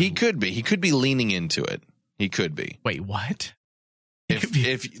guy. He could be. He could be leaning into it. He could be. What?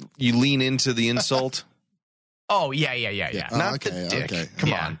 If you lean into the insult. Oh, yeah. Not the dick. Okay.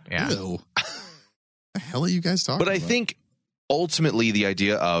 Come on. Yeah. Ew. The hell are you guys talking about? But I think ultimately the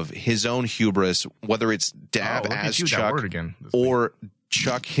idea of his own hubris, whether it's Dab as Chuck or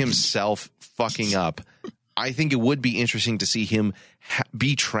Chuck himself fucking up, I think it would be interesting to see him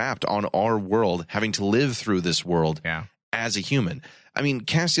be trapped on our world, having to live through this world as a human. I mean,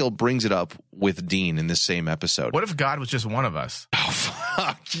 Castiel brings it up with Dean in this same episode. What if God was just one of us? Oh,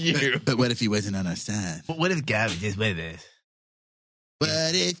 fuck you. But what if he wasn't on our side? What if God was just one of us? What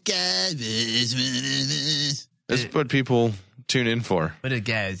if God was one of us? That's what people tune in for. What if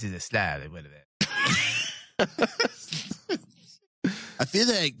God was just a slide? What if it? I feel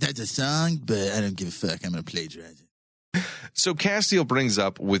like that's a song, but I don't give a fuck. I'm going to plagiarize it. So Castiel brings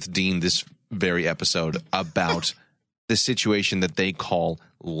up with Dean this very episode about the situation that they call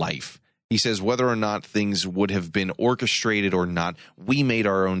life. He says whether or not things would have been orchestrated or not, we made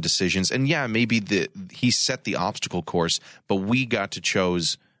our own decisions. And yeah, maybe he set the obstacle course, but we got to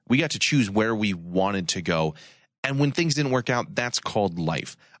choose where we wanted to go. And when things didn't work out, that's called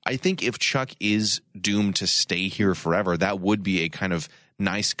life. I think if Chuck is doomed to stay here forever, that would be a kind of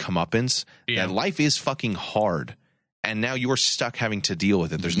nice comeuppance. Yeah. That life is fucking hard. And now you're stuck having to deal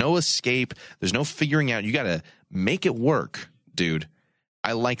with it. There's no escape. There's no figuring out. You got to make it work, dude.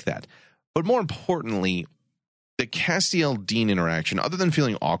 I like that. But more importantly, the Castiel-Dean interaction, other than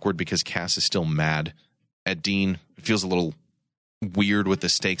feeling awkward because Cass is still mad at Dean, it feels a little weird with the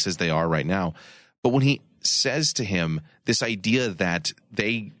stakes as they are right now. But when he says to him this idea that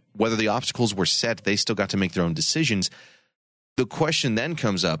whether the obstacles were set, they still got to make their own decisions, the question then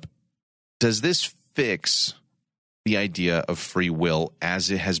comes up, does this fix the idea of free will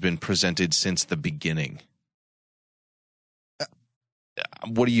as it has been presented since the beginning?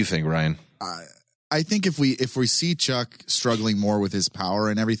 What do you think, Ryan? I think if we see Chuck struggling more with his power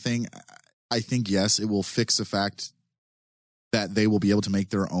and everything, I think, yes, it will fix the fact that they will be able to make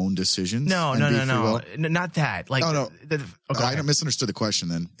their own decisions. No, not that. Like, no. I misunderstood the question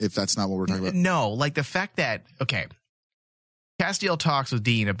then, if that's not what we're talking about. No, like the fact that, okay, Castiel talks with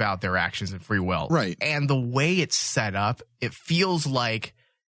Dean about their actions and free will. Right. And the way it's set up, it feels like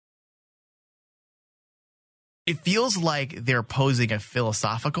they're posing a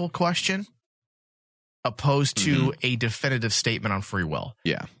philosophical question opposed to a definitive statement on free will.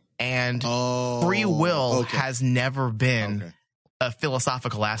 Yeah. And free will has never been a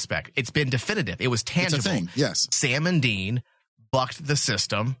philosophical aspect. It's been definitive. It was tangible. It's a thing, yes. Sam and Dean bucked the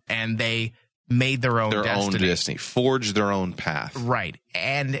system, and they made their own destiny, forged their own path. Right.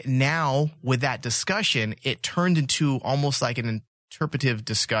 And now with that discussion, it turned into almost like an interpretive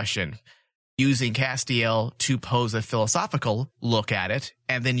discussion, using Castiel to pose a philosophical look at it,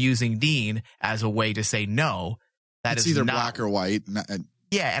 and then using Dean as a way to say, no, it's either black or white.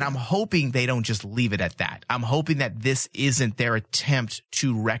 Yeah, and I'm hoping they don't just leave it at that. I'm hoping that this isn't their attempt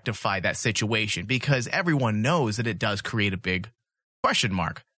to rectify that situation, because everyone knows that it does create a big question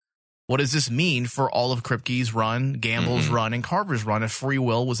mark. What does this mean for all of Kripke's run, Gamble's run, and Carver's run if free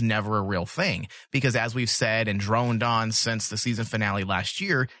will was never a real thing? Because as we've said and droned on since the season finale last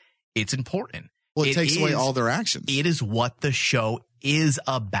year, it's important. Well, it takes away all their actions. It is what the show is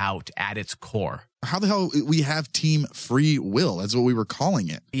about at its core. How the hell we have team free will? That's what we were calling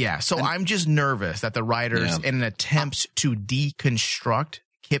it. Yeah, so I'm just nervous that the writers, in an attempt to deconstruct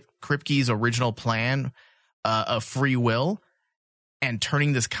Kripke's original plan of free will, and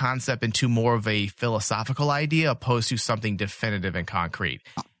turning this concept into more of a philosophical idea opposed to something definitive and concrete.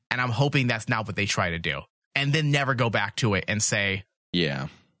 And I'm hoping that's not what they try to do. And then never go back to it and say, yeah,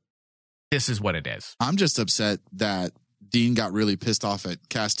 this is what it is. I'm just upset that Dean got really pissed off at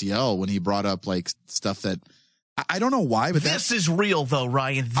Castiel when he brought up like stuff that I don't know why, but this is real though,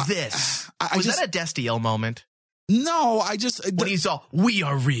 Ryan. This was that a Destiel moment? No, I just when he's all, we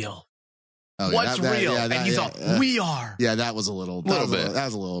are real. Oh, yeah, what's real? And he's all, we are. Yeah, that was a little bit. That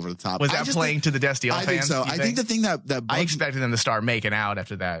was a little over the top. Was that playing to the Destiel fans? I think so. I think the thing that I expected them to start making out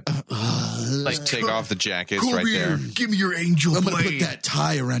after that. Like take off the jackets right there. Give me your angel blade. I'm gonna put that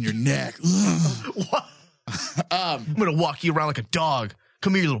tie around your neck. What? I'm gonna walk you around like a dog.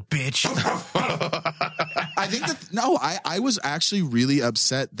 Come here, you little bitch. I think I was actually really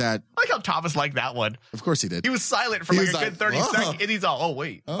upset that. I like how Thomas liked that one. Of course he did. He was silent for a good 30 seconds, and he's all, oh,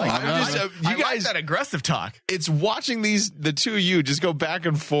 wait. You guys like that aggressive talk. It's watching the two of you just go back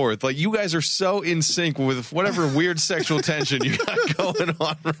and forth. Like, you guys are so in sync with whatever weird sexual tension you got going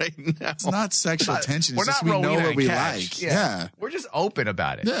on right now. It's not sexual tension. We're It's just not we know Rowena what we Cash. like. Yeah. We're just open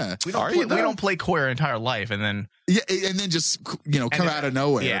about it. Yeah. We don't play queer our entire life, and then... Yeah, and then just, come out of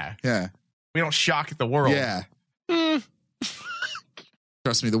nowhere. Yeah. Yeah. We don't shock the world. Yeah.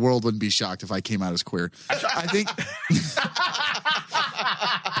 Trust me, the world wouldn't be shocked if I came out as queer. I think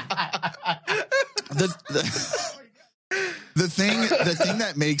the thing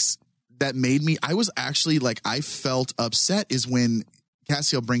that made me, I was actually like, I felt upset is when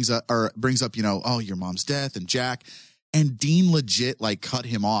Castiel brings up, oh, your mom's death and Jack, and Dean legit like cut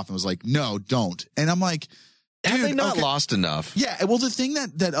him off and was like, no, don't. And I'm like, have they not lost enough? Yeah. Well, the thing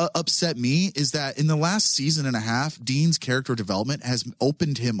that upset me is that in the last season and a half, Dean's character development has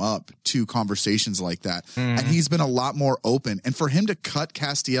opened him up to conversations like that. And he's been a lot more open. And for him to cut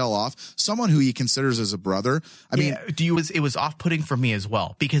Castiel off, someone who he considers as a brother, I mean, it was off-putting for me as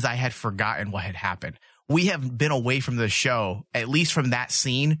well, because I had forgotten what had happened. We have been away from the show, at least from that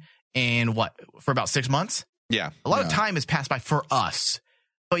scene, for about 6 months? Yeah. A lot of time has passed by for us.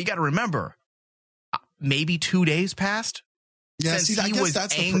 But you got to remember, maybe 2 days passed. Yeah, since I he guess was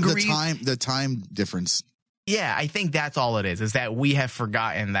that's angry. the time difference. Yeah, I think that's all it is that we have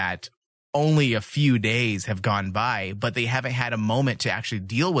forgotten that only a few days have gone by, but they haven't had a moment to actually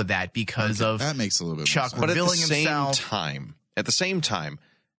deal with that because of that makes a little bit Chuck more sense. revealing himself. At the same time,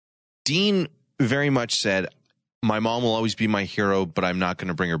 Dean very much said, my mom will always be my hero, but I'm not going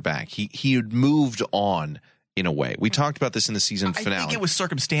to bring her back. He had moved on. In a way, we talked about this in the season finale. I think it was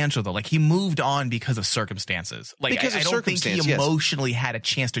circumstantial, though. Like, he moved on because of circumstances. Like, I don't think he emotionally had a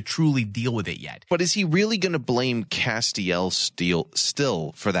chance to truly deal with it yet. But is he really going to blame Castiel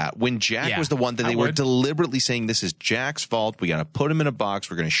still for that? When Jack was the one that they were deliberately saying, this is Jack's fault. We got to put him in a box.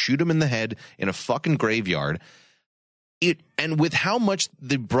 We're going to shoot him in the head in a fucking graveyard. And with how much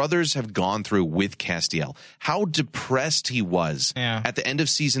the brothers have gone through with Castiel, how depressed he was at the end of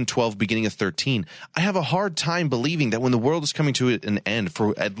season 12, beginning of 13, I have a hard time believing that when the world is coming to an end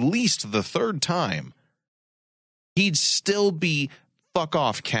for at least the third time, he'd still be fuck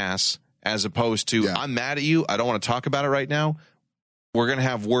off, Cass, as opposed to I'm mad at you. I don't want to talk about it right now. We're going to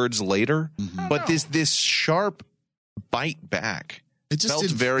have words later. But this sharp bite back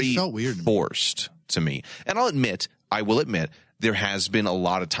felt weird, forced to me. And I will admit, there has been a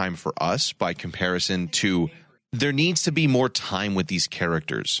lot of time for us by comparison to there needs to be more time with these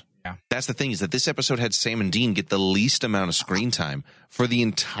characters. Yeah. That's the thing, is that this episode had Sam and Dean get the least amount of screen time for the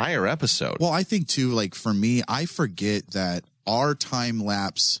entire episode. Well, I think too, like for me, I forget that our time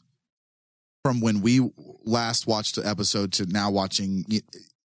lapse from when we last watched the episode to now watching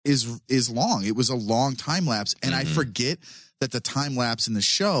is long. It was a long time lapse. And I forget that the time lapse in the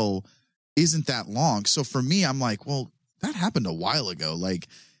show isn't that long. So for me, I'm like, well, that happened a while ago. Like,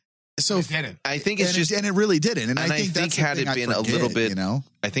 So It didn't. I think it's just, and it really didn't. And I think that's the had thing it been I a forget, little bit, you know,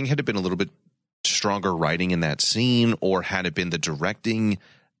 I think had it been a little bit stronger writing in that scene, or had it been the directing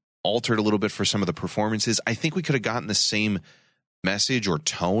altered a little bit for some of the performances, I think we could have gotten the same message or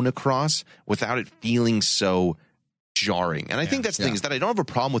tone across without it feeling so jarring. And I think that's the thing, is that I don't have a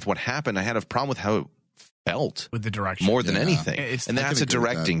problem with what happened. I had a problem with how it felt with the direction more than anything. And that's a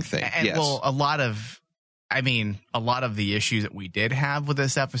directing thing. And yes. well, a lot of the issues that we did have with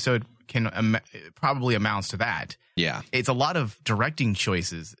this episode can probably amounts to that. Yeah. It's a lot of directing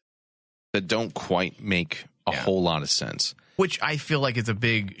choices that don't quite make a whole lot of sense. Which I feel like is a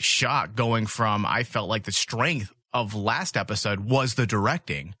big shock, going from, I felt like the strength of last episode was the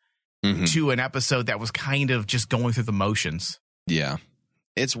directing to an episode that was kind of just going through the motions. Yeah.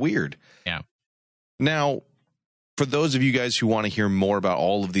 It's weird. Yeah. Now, for those of you guys who want to hear more about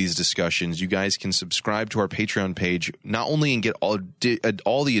all of these discussions, you guys can subscribe to our Patreon page, not only and get all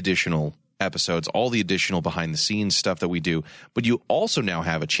the additional episodes, all the additional behind the scenes stuff that we do, but you also now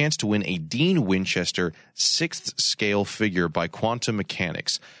have a chance to win a Dean Winchester 6th scale figure by Quantum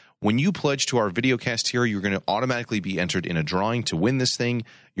Mechanics. When you pledge to our videocast here, you're going to automatically be entered in a drawing to win this thing.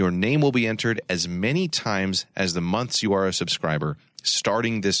 Your name will be entered as many times as the months you are a subscriber,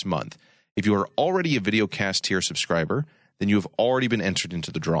 starting this month. If you are already a videocast tier subscriber, then you have already been entered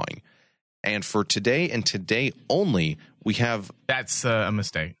into the drawing. And for today and today only, we have... That's a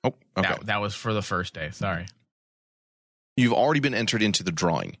mistake. Oh, okay. That was for the first day. Sorry. You've already been entered into the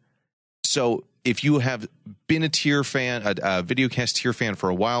drawing. So if you have been a tier fan, a videocast tier fan for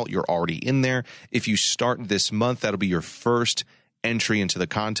a while, you're already in there. If you start this month, that'll be your first entry into the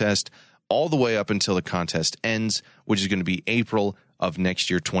contest, all the way up until the contest ends, which is going to be April of next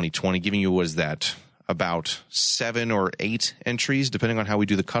year, 2020, giving you, what is that, about 7 or 8 entries, depending on how we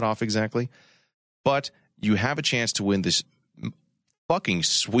do the cutoff exactly. But you have a chance to win this fucking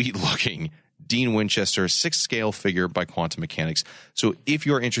sweet-looking Dean Winchester 6th scale figure by Quantum Mechanics. So if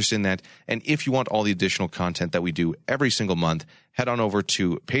you're interested in that, and if you want all the additional content that we do every single month, head on over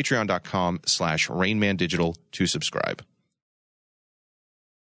to patreon.com/RainmanDigital to subscribe.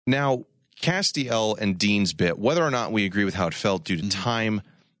 Now, Castiel and Dean's bit, whether or not we agree with how it felt due to time,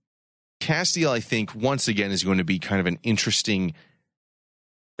 Castiel, I think, once again, is going to be kind of an interesting,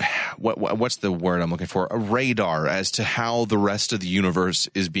 what's the word I'm looking for? A radar as to how the rest of the universe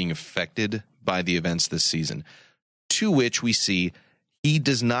is being affected by the events this season. To which we see he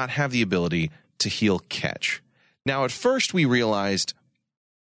does not have the ability to heal Ketch. Now, at first we realized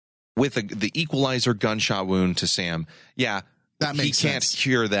with the equalizer gunshot wound to Sam, that makes he can't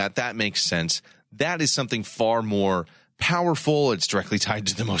cure that. That makes sense. That is something far more powerful. It's directly tied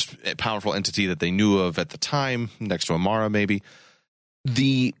to the most powerful entity that they knew of at the time, next to Amara, maybe.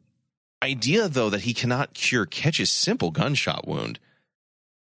 The idea, though, that he cannot cure Ketch's simple gunshot wound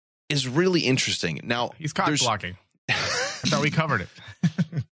is really interesting. Now, he's cock blocking. I thought we covered it.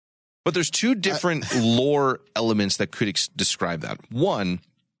 But there's two different lore elements that could describe that. One,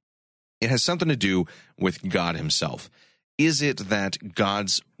 it has something to do with God himself. Is it that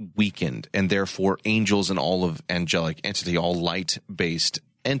God's weakened and therefore angels and all of angelic entity, all light-based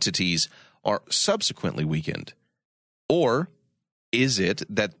entities are subsequently weakened? Or is it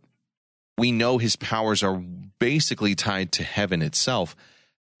that we know his powers are basically tied to heaven itself?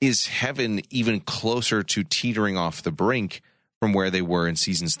 Is heaven even closer to teetering off the brink from where they were in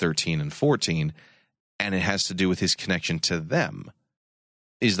seasons 13 and 14? And it has to do with his connection to them.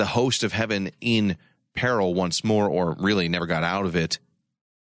 Is the host of heaven in peril once more, or really never got out of it,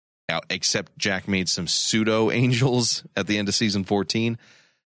 except Jack made some pseudo angels at the end of season 14?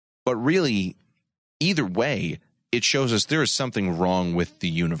 But really, either way, it shows us there is something wrong with the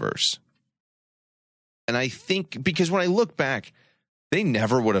universe. And I think, because when I look back, they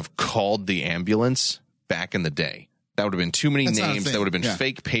never would have called the ambulance back in the day. That would have been too many names. That would have been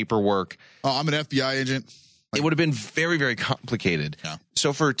fake paperwork. Oh, I'm an FBI agent. It would have been very, very complicated. Yeah.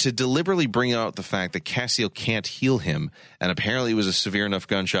 So to deliberately bring out the fact that Castiel can't heal him, and apparently it was a severe enough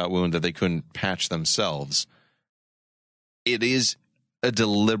gunshot wound that they couldn't patch themselves, it is a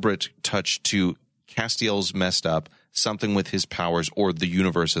deliberate touch to Castiel's messed up, something with his powers or the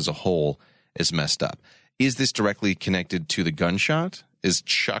universe as a whole is messed up. Is this directly connected to the gunshot? Is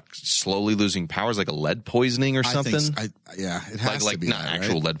Chuck slowly losing powers, like a lead poisoning or something? It has to be not that,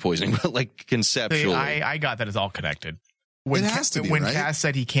 actual right? lead poisoning, but like conceptually. I got that as all connected. It has to be, when right? Cass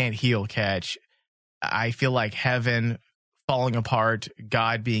said he can't heal Ketch, I feel like heaven falling apart,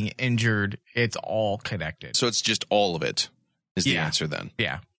 God being injured, it's all connected. So it's just all of it is the answer then.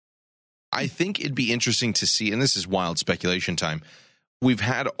 Yeah. I think it'd be interesting to see, and this is wild speculation time, we've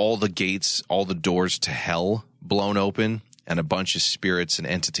had all the gates, all the doors to hell blown open and a bunch of spirits and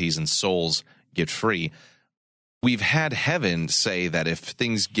entities and souls get free. We've had heaven say that if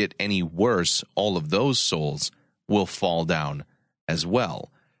things get any worse, all of those souls will fall down as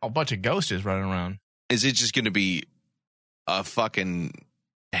well. A bunch of ghosts just running around. Is it just going to be a fucking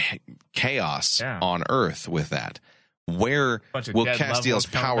chaos on Earth with that? Where will Castiel's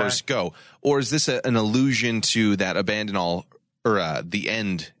powers go? Or is this an allusion to that Abandon All, or the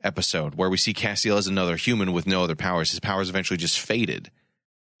End episode, where we see Castiel as another human with no other powers? His powers eventually just faded.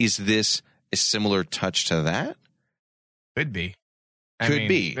 Is this a similar touch to that? Could be. Could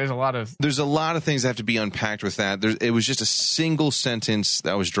be. There's a lot of things that have to be unpacked with that. It was just a single sentence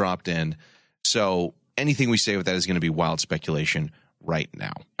that was dropped in. So anything we say with that is going to be wild speculation right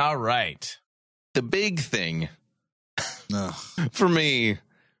now. All right. The big thing for me,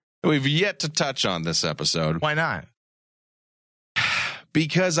 we've yet to touch on this episode. Why not?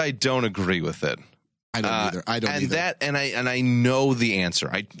 Because I don't agree with it. I don't either. I don't either. And I know the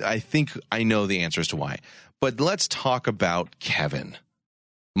answer. I think I know the answer as to why. But let's talk about Kevin.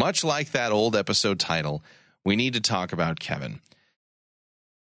 Much like that old episode title, we need to talk about Kevin.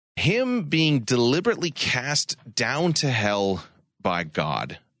 Him being deliberately cast down to hell by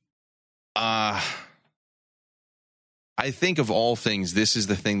God. I think of all things, this is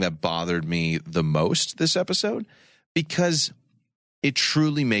the thing that bothered me the most this episode, because it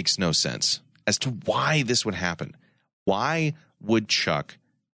truly makes no sense as to why this would happen. Why would Chuck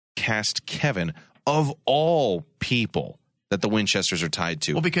cast Kevin, of all people that the Winchesters are tied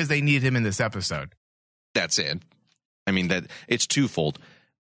to? Well, because they needed him in this episode. That's it. I mean, that it's twofold.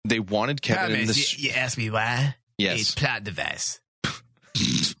 They wanted Kevin in this. You asked me why? Yes. It's plot device.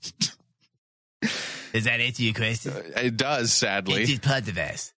 Does that answer your question? It does, sadly. It's just plot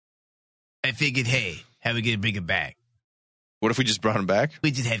device. I figured, hey, how are we going to bring him back? What if we just brought him back?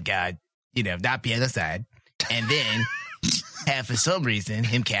 We just had God, not be on the side. And then have, for some reason,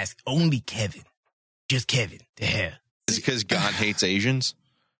 him cast only Kevin. Just Kevin to hell. Is it because God hates Asians?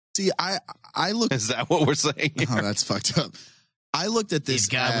 See, I look. Is that what we're saying here? Oh, that's fucked up. I looked at this.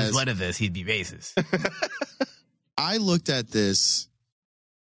 If God was one of us, he'd be racist. I looked at this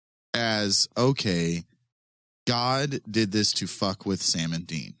as, okay, God did this to fuck with Sam and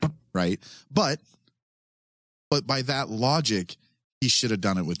Dean, right? But by that logic, he should have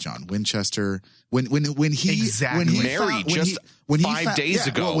done it with John Winchester. When he married just 5 days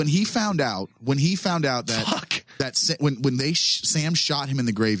ago. Well, when he found out that Sam shot him in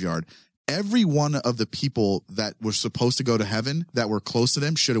the graveyard, every one of the people that were supposed to go to heaven that were close to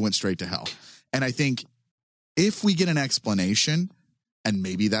them should have went straight to hell. And I think if we get an explanation, and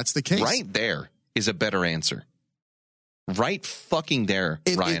maybe that's the case, right there is a better answer. Right fucking there,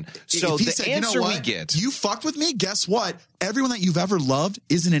 Ryan. So the said, answer we get. You fucked with me? Guess what? Everyone that you've ever loved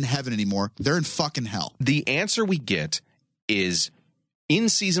isn't in heaven anymore. They're in fucking hell. The answer we get is in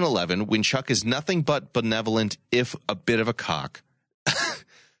season 11, when Chuck is nothing but benevolent, if a bit of a cock.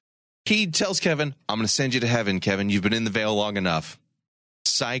 He tells Kevin, I'm going to send you to heaven, Kevin. You've been in the veil long enough.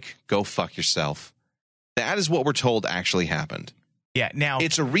 Psych, go fuck yourself. That is what we're told actually happened. Yeah, now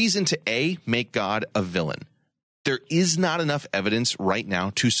it's a reason to A, make God a villain. There is not enough evidence right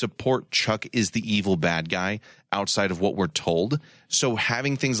now to support Chuck is the evil bad guy outside of what we're told. So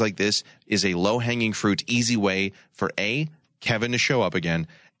having things like this is a low-hanging fruit, easy way for A, Kevin to show up again,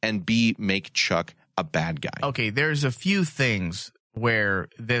 and B, make Chuck a bad guy. Okay, there's a few things where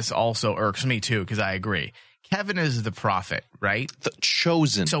this also irks me too, because I agree. Kevin is the prophet, right? The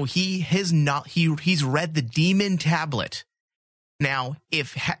chosen. So he's read the demon tablet. Now,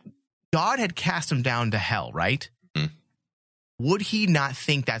 if God had cast him down to hell, right? Would he not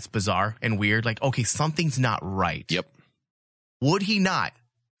think that's bizarre and weird? Like, okay, something's not right. Yep. Would he not,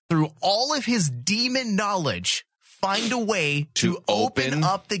 through all of his demon knowledge, find a way to open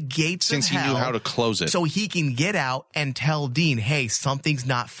up the gates of hell? Since he knew how to close it. So he can get out and tell Dean, hey, something's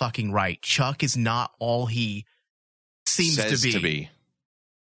not fucking right. Chuck is not all he seems to be.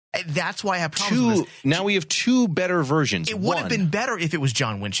 And that's why I have problems with this. Now we have two better versions. It would have been better if it was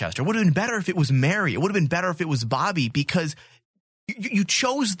John Winchester. It would have been better if it was Mary. It would have been better if it was Bobby, because you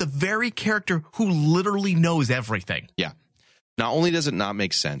chose the very character who literally knows everything. Yeah. Not only does it not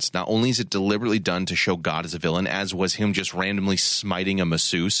make sense, not only is it deliberately done to show God as a villain, as was him just randomly smiting a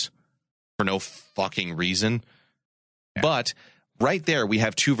masseuse for no fucking reason, but right there we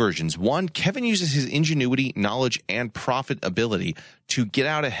have two versions. One, Kevin uses his ingenuity, knowledge, and prophet ability to get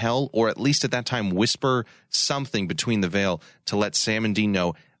out of hell, or at least at that time whisper something between the veil to let Sam and Dean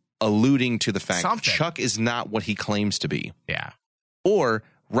know, alluding to the fact Chuck is not what he claims to be. Yeah. Or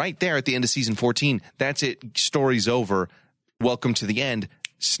right there at the end of season 14, that's it. Story's over. Welcome to the end.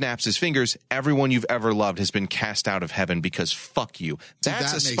 snaps his fingers, everyone you've ever loved has been cast out of heaven because fuck you.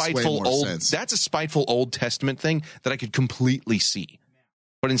 That's that makes way more sense. That's a spiteful Old Testament thing that I could completely see.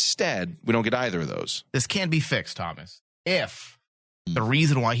 But instead, we don't get either of those. This can be fixed, Thomas. If the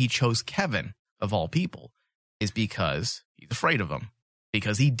reason why he chose Kevin, of all people, is because he's afraid of him.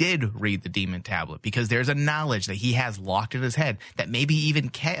 Because he did read the demon tablet. Because there's a knowledge that he has locked in his head that maybe even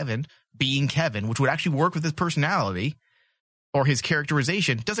Kevin, being Kevin, which would actually work with his personality or his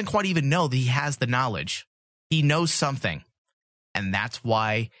characterization, doesn't quite even know that he has the knowledge. He knows something. And that's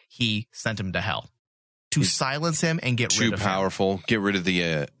why he sent him to hell. To silence him and get rid of him. Too powerful. Get rid of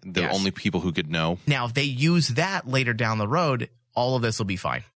the only people who could know. Now, if they use that later down the road, all of this will be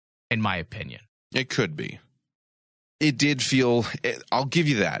fine, in my opinion. It could be. It did feel, I'll give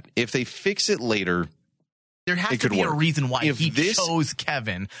you that. If they fix it later, there has to be a reason why he chose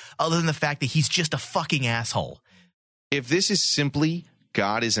Kevin, other than the fact that he's just a fucking asshole. If this is simply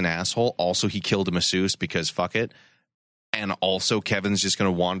God is an asshole, also he killed a masseuse because fuck it, and also Kevin's just going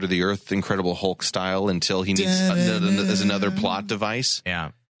to wander the earth Incredible Hulk style until he needs as another plot device.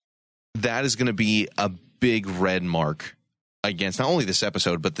 Yeah. That is going to be a big red mark against not only this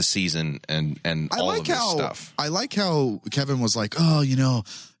episode, but the season and all of this stuff. I like how Kevin was like, oh,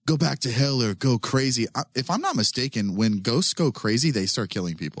 go back to hell or go crazy. If I'm not mistaken, when ghosts go crazy, they start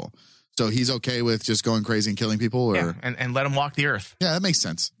killing people. So he's okay with just going crazy and killing people? Or yeah, and let him walk the earth. Yeah, that makes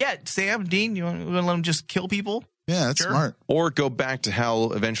sense. Yeah, Sam, Dean, you want to let him just kill people? Yeah, that's smart. Or go back to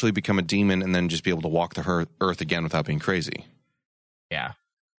hell, eventually become a demon, and then just be able to walk the earth again without being crazy. Yeah.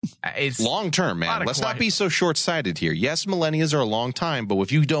 It's long term, man. Let's not be so short-sighted here. Yes, millennia are a long time, but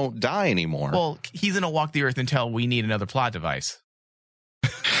if you don't die anymore... Well, he's going to walk the earth until we need another plot device.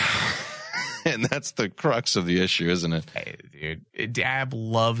 And that's the crux of the issue, isn't it? Hey, dude, Dab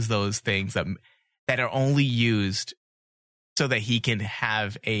loves those things that are only used so that he can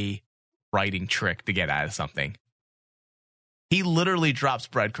have a writing trick to get out of something. He literally drops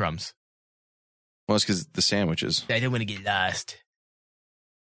breadcrumbs. Well, it's because the sandwiches. I don't want to get lost.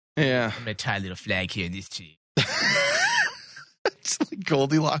 Yeah. I'm going to tie a little flag here in this tree. It's like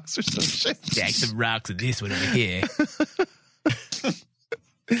Goldilocks or some shit. Stack some rocks with this one over here.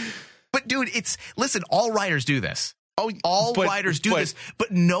 But, dude, listen, all writers do this. All writers do this, but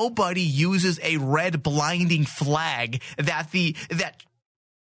nobody uses a red blinding flag that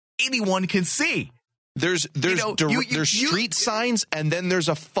anyone can see. There's street signs, and then there's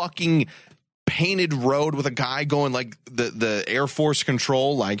a fucking painted road with a guy going like the Air Force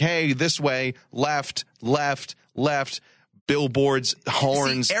control, like, hey, this way, left, billboards,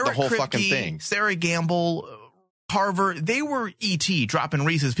 horns, the whole fucking thing. Sarah Gamble, Carver, they were E.T. dropping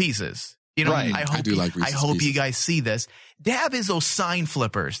Reese's Pieces. Right. I hope you guys see this. Dab is those sign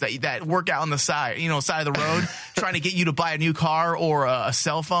flippers that work out on the side, side of the road, trying to get you to buy a new car or a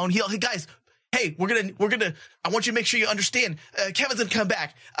cell phone. Hey, guys, hey, we're gonna. I want you to make sure you understand. Kevin's gonna come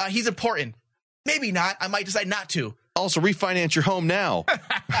back. He's important. Maybe not. I might decide not to. Also, refinance your home now.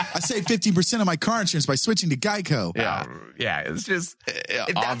 I saved 15% of my car insurance by switching to Geico. Yeah, it's just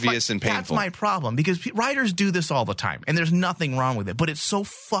obvious and painful. That's my problem, because writers do this all the time, and there's nothing wrong with it, but it's so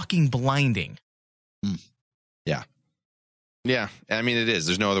fucking blinding. Yeah. Yeah, I mean, it is.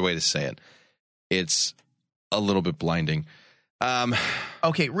 There's no other way to say it. It's a little bit blinding.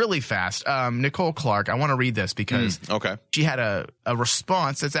 Okay, really fast. Nicole Clark, I want to read this because she had a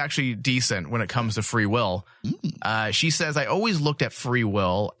response that's actually decent when it comes to free will. She says, I always looked at free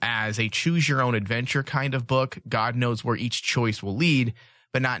will as a choose your own adventure kind of book. God knows where each choice will lead,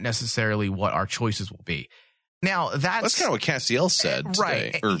 but not necessarily what our choices will be. Now, that's kind of what Castiel said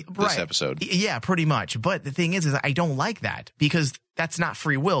today, or this episode. Yeah, pretty much. But the thing is I don't like that, because that's not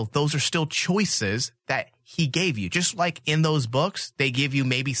free will. Those are still choices that he gave you. Just like in those books, they give you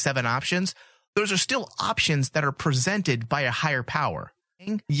maybe 7 options. Those are still options that are presented by a higher power.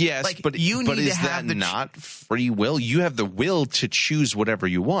 Yes, but is that not free will? You have the will to choose whatever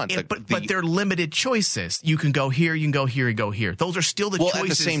you want. But they're limited choices. You can go here, you can go here, and go here. Those are still the choices. Well, at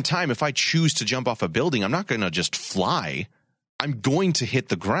the same time, if I choose to jump off a building, I'm not going to just fly. I'm going to hit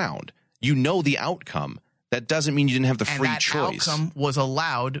the ground. You know the outcome. That doesn't mean you didn't have the free choice. That outcome was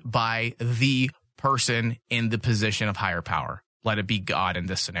allowed by the person in the position of higher power. Let it be God in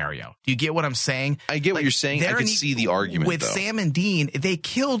this scenario. Do you get what I'm saying? I get what you're saying. I can see the argument, with Sam and Dean, they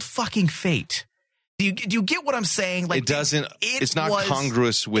killed fucking fate. Do you get what I'm saying? Like, it doesn't. It's not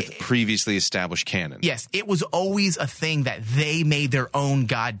congruous with previously established canon. Yes, it was always a thing that they made their own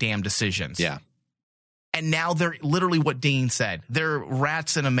goddamn decisions. Yeah. And now they're literally what Dean said. They're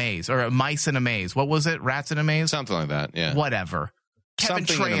rats in a maze, or mice in a maze. What was it? Rats in a maze? Something like that, yeah. Whatever. Kevin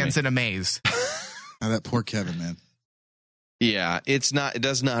Trans in a maze. Oh, that poor Kevin, man. Yeah, it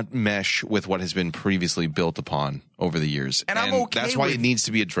does not mesh with what has been previously built upon over the years. And I'm okay that's why with- it needs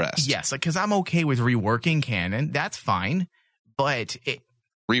to be addressed. Yes, because I'm okay with reworking canon. That's fine. But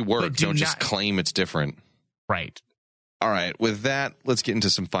Rework, do don't just not- claim it's different. right. All right, with that, let's get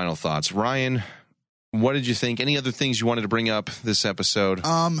into some final thoughts. Ryan, what did you think? Any other things you wanted to bring up this episode?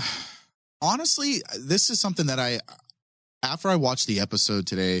 Honestly, this is something that after I watched the episode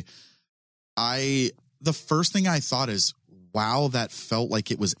today, the first thing I thought is, wow, that felt like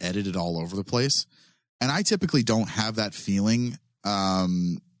it was edited all over the place. And I typically don't have that feeling,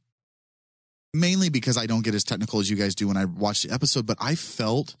 mainly because I don't get as technical as you guys do when I watch the episode, but I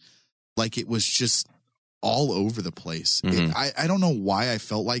felt like it was just all over the place. Mhm. I don't know why I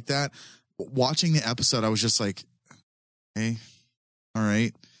felt like that. Watching the episode, I was just like, hey, all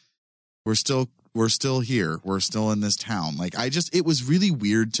right, we're still here. We're still in this town. Like, it was really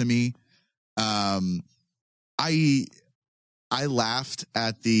weird to me. I laughed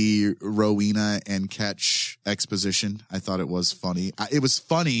at the Rowena and Ketch exposition. I thought it was funny. It was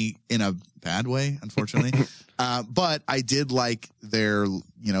funny in a bad way, unfortunately. But I did like them,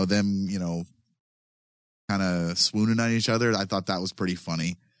 kind of swooning on each other. I thought that was pretty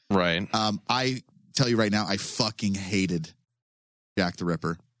funny. Right. I tell you right now, I fucking hated Jack the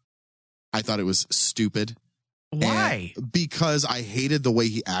Ripper. I thought it was stupid. Why? And because I hated the way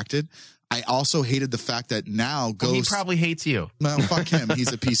he acted. I also hated the fact that now Ghost... Well, he probably hates you. Well, fuck him.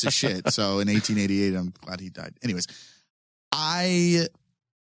 He's a piece of shit. So in 1888, I'm glad he died. Anyways, I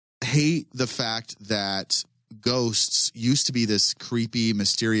hate the fact that ghosts used to be this creepy,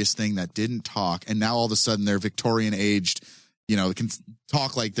 mysterious thing that didn't talk. And now all of a sudden they're Victorian aged, can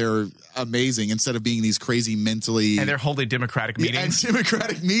talk like they're amazing instead of being these crazy mentally... And they're holding Democratic meetings. And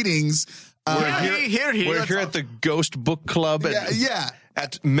Democratic meetings. We're here at the Ghost Book Club.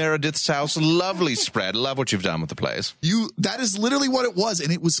 At Meredith's house. Lovely spread. Love what you've done with the place. That is literally what it was,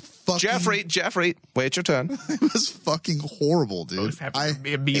 and it was fucking... Jeffrey, wait your turn. It was fucking horrible, dude. I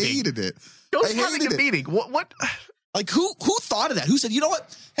hated it. Ghost having a meeting. What? Like, who thought of that? Who said, you know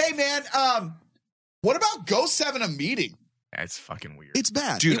what? Hey, man, what about ghosts having a meeting? That's fucking weird. It's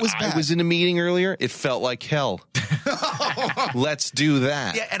bad. Dude, it was bad. I was in a meeting earlier. It felt like hell. Let's do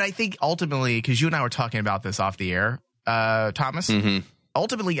that. Yeah, and I think ultimately, because you and I were talking about this off the air, Thomas,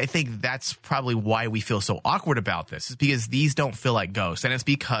 ultimately, I think that's probably why we feel so awkward about this, is because these don't feel like ghosts. And it's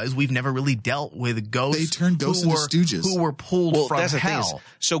because we've never really dealt with ghosts. They turned ghosts into stooges. Who were pulled from that's the hell. thing is,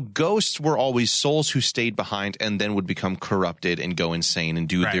 so ghosts were always souls who stayed behind and then would become corrupted and go insane and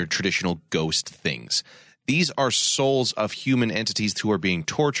do their traditional ghost things. These are souls of human entities who are being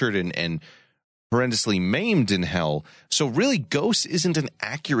tortured and horrendously maimed in hell. So really, ghost isn't an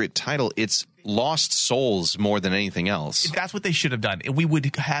accurate title. It's lost souls more than anything else. That's what they should have done. We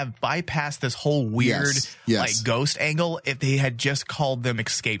would have bypassed this whole weird like ghost angle if they had just called them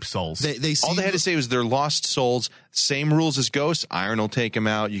escape souls. All they had to say was they're lost souls. Same rules as ghosts. Iron will take them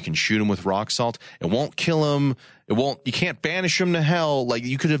out. You can shoot them with rock salt. It won't kill them. You can't banish them to hell. Like,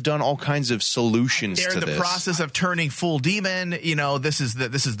 you could have done all kinds of solutions to this. They're in the process of turning full demon. This is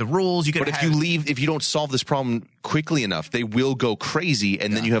the rules. But if you don't solve this problem quickly enough, they will go crazy,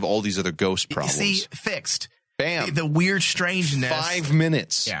 and then you have all these other ghost problems. See, fixed. Bam. The weird strangeness. 5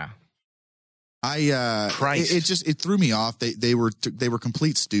 minutes. Yeah. It threw me off. They were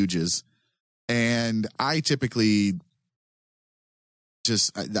complete stooges, and I typically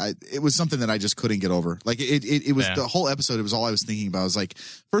it was something that I just couldn't get over. Like, it was the whole episode. It was all I was thinking about. I was like,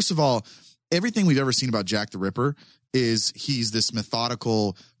 first of all, everything we've ever seen about Jack the Ripper is he's this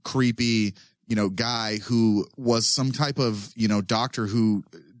methodical, creepy, guy who was some type of, doctor who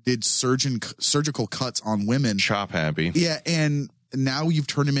did surgical cuts on women. Chop happy. Yeah. And now you've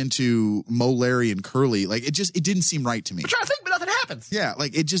turned him into Mo, Larry, and Curly. Like, it didn't seem right to me. I'm trying to think, but nothing happens. Yeah.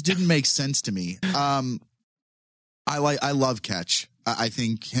 Like, it just didn't make sense to me. I love Ketch. I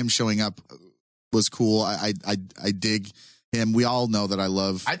think him showing up was cool. I dig him. We all know that I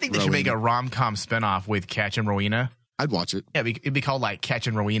love. I think they should make a rom-com spinoff with Ketch and Rowena. I'd watch it. Yeah, it'd be called like Ketch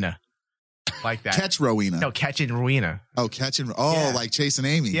and Rowena, like that. Catch Rowena. No, Ketch and Rowena. Oh, like Chase and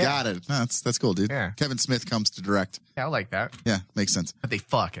Amy. Yeah. Got it. No, that's cool, dude. Yeah. Kevin Smith comes to direct. Yeah, I like that. Yeah, makes sense. But they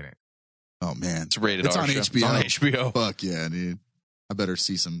fuck in it. Oh man, it's rated. It's R on show. HBO. It's on HBO. Fuck yeah, dude. I better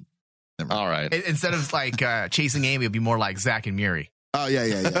see some. All right. Instead of like Chasing Amy, it'd be more like Zack and Miri. Oh yeah.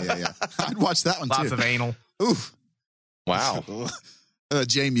 I'd watch that one too. Lots of anal. Oof. Wow.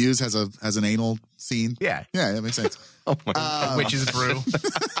 Jay Muse has an anal scene. Yeah, that makes sense. Oh my God. Witch's brew.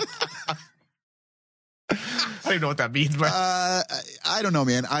 I don't even know what that means, but I don't know,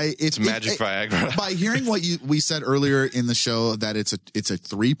 man. It's magic Viagra. By hearing what we said earlier in the show that it's a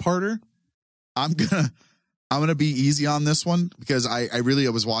 3-parter, I'm I'm going to be easy on this one because I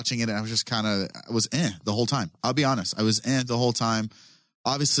was watching it and I was just I was the whole time. I'll be honest. I was the whole time.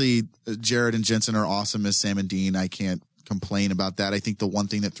 Obviously, Jared and Jensen are awesome as Sam and Dean. I can't complain about that. I think the one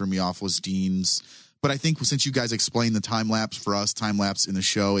thing that threw me off was Dean's. But I think since you guys explained the time lapse for us, time lapse in the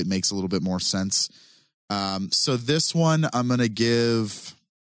show, it makes a little bit more sense. So this one, I'm going to give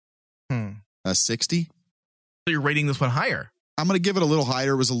a 60. So you're rating this one higher? I'm going to give it a little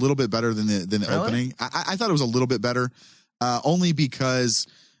higher. It was a little bit better than the really? opening. I thought it was a little bit better, only because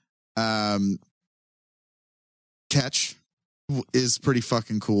Catch is pretty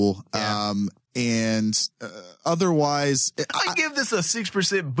fucking cool. Yeah. And otherwise, I give this a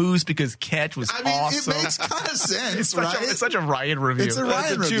 6% boost because Catch was awesome. It makes kind of sense, It's such a Ryan review. It's a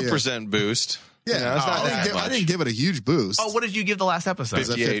Ryan review. 2% boost. Yeah, it's not that I didn't give it a huge boost. Oh, what did you give the last episode? It was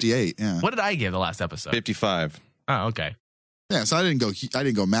at 58. Yeah. What did I give the last episode? 55. Oh, okay. Yeah, so I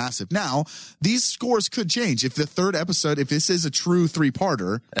didn't go massive. Now, these scores could change if the third episode, if this is a true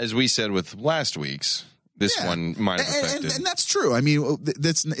 3-parter. As we said with last week's, this one might have affected. And that's true. I mean,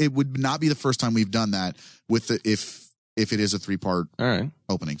 it would not be the first time we've done that with if it is a 3-part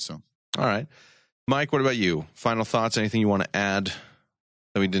opening. So, all right, Mike, what about you? Final thoughts? Anything you want to add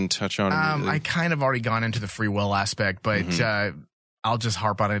that we didn't touch on? I kind of already gone into the free will aspect, but I'll just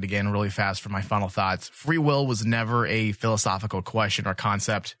harp on it again really fast for my final thoughts. Free will was never a philosophical question or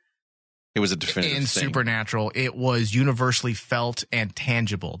concept. It was a definitive in thing. Supernatural. It was universally felt and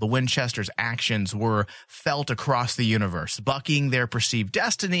tangible. The Winchesters' actions were felt across the universe, bucking their perceived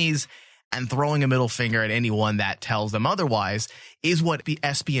destinies and throwing a middle finger at anyone that tells them otherwise is what the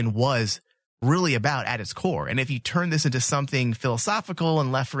Espion was really about at its core. And if you turn this into something philosophical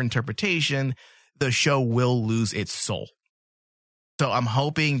and left for interpretation, the show will lose its soul. So I'm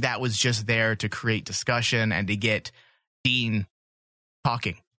hoping that was just there to create discussion and to get Dean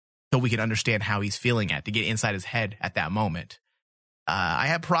talking so we can understand how he's feeling to get inside his head at that moment. I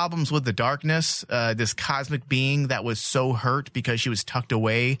had problems with the darkness, this cosmic being that was so hurt because she was tucked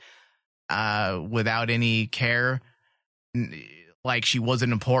away without any care, like she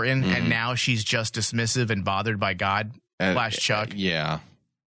wasn't important, and now she's just dismissive and bothered by God / Chuck. Yeah.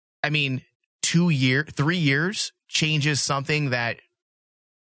 I mean, 3 years changes something that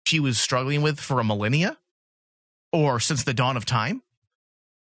she was struggling with for a millennia or since the dawn of time.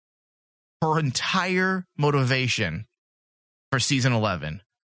 Her entire motivation for season 11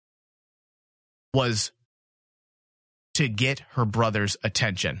 was to get her brother's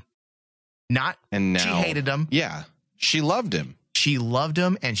attention. And now she hated him. Yeah. She loved him. She loved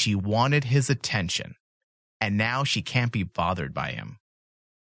him and she wanted his attention. And now she can't be bothered by him.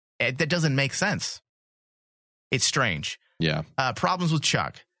 That doesn't make sense. It's strange. Yeah. Problems with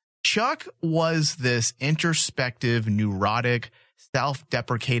Chuck. Chuck was this introspective, neurotic,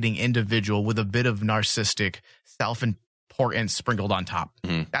 self-deprecating individual with a bit of narcissistic self-importance sprinkled on top.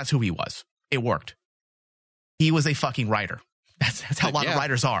 That's who he was. It worked. He was a fucking writer. That's how a lot of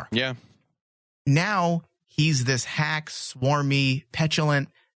writers are. Yeah. Now he's this hack, swarmy, petulant,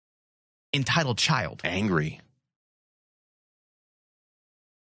 entitled child. Angry.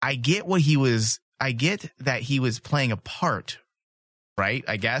 I get that he was playing a part. Right,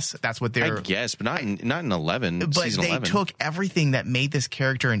 I guess that's what they're. I guess, but not in 11. But season they 11. took everything that made this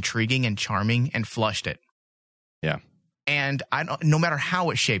character intriguing and charming and flushed it. Yeah, and no matter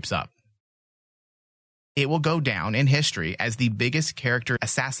how it shapes up, it will go down in history as the biggest character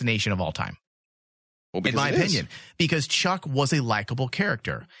assassination of all time. Well, in my opinion, because Chuck was a likable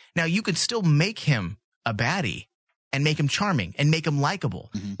character. Now you could still make him a baddie and make him charming and make him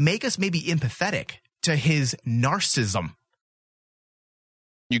likable, make us maybe empathetic to his narcissism.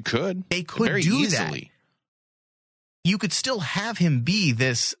 You could. They could very do easily. That. You could still have him be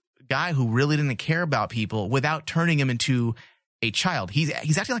this guy who really didn't care about people without turning him into a child. He's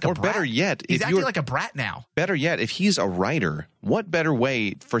acting like a brat. Or better yet, he's acting like a brat now. Better yet, if he's a writer, what better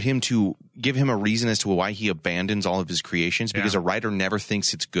way for him to give him a reason as to why he abandons all of his creations? Because a writer never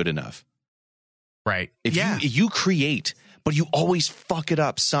thinks it's good enough. Right. If you create, but you always fuck it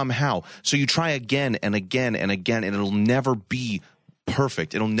up somehow. So you try again and again and again, and it'll never be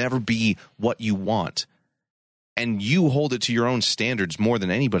perfect. It'll never be what you want. And you hold it to your own standards more than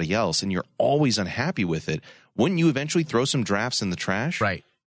anybody else, and you're always unhappy with it. Wouldn't you eventually throw some drafts in the trash? Right.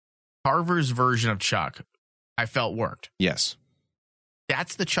 Carver's version of Chuck, I felt worked. Yes.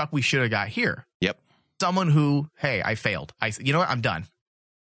 That's the Chuck we should have got here. Yep. Someone who, hey, I failed. You know what? I'm done.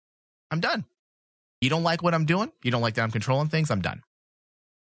 I'm done. You don't like what I'm doing? You don't like that I'm controlling things? I'm done.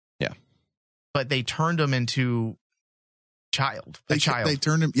 Yeah. But they turned him into a child. They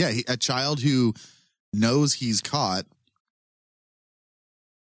turned him, a child who knows he's caught.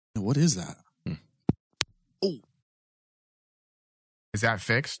 What is that? Oh, Is that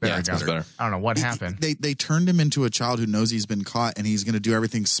fixed? Yeah, There we it's go. That's better. I don't know what happened. They turned him into a child who knows he's been caught, and he's going to do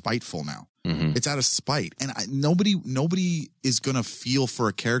everything spiteful now. Mm-hmm. It's out of spite, and nobody is going to feel for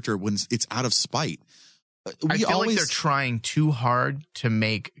a character when it's out of spite. I feel like they're trying too hard to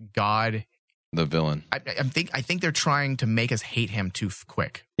make God The villain. I think they're trying to make us hate him too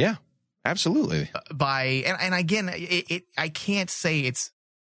quick. Yeah, absolutely. And again, I can't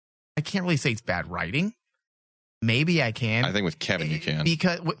really say it's bad writing. Maybe I can. I think with Kevin you can.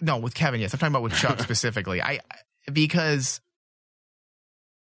 With Kevin, yes. I'm talking about with Chuck specifically. Because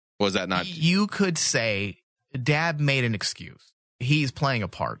was that not? You could say Dad made an excuse. He's playing a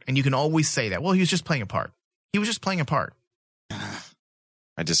part, and you can always say that. Well, he was just playing a part. He was just playing a part.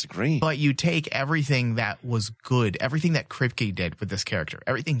 I disagree. But you take everything that was good, everything that Kripke did with this character,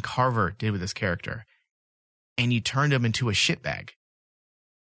 everything Carver did with this character, and you turned him into a shitbag.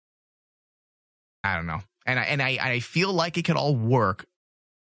 I don't know. And I feel like it could all work.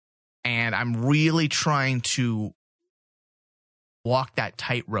 And I'm really trying to walk that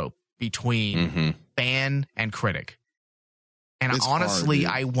tightrope between fan and critic. And It's honestly,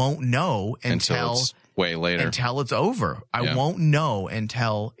 hard, I won't know until it's way later. Until it's over. I won't know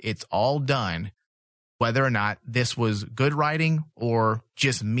until it's all done whether or not this was good writing or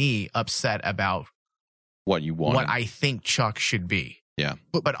just me upset about what you want. What I think Chuck should be. Yeah.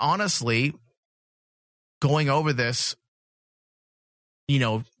 But honestly, going over this,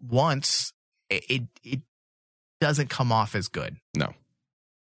 once, it doesn't come off as good. No.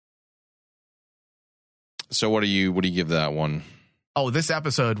 So what do you give that one? Oh, this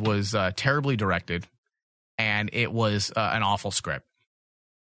episode was terribly directed, and it was an awful script.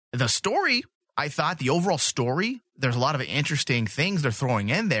 The story, I thought, the overall story, there's a lot of interesting things they're throwing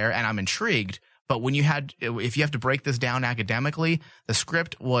in there, and I'm intrigued. But if you have to break this down academically, the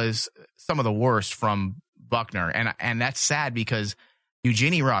script was some of the worst from Buckner, and that's sad because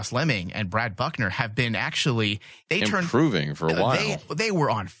Eugenie Ross Lemming and Brad Buckner have been improving for a while. They were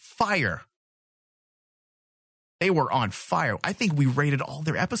on fire. They were on fire. I think we rated all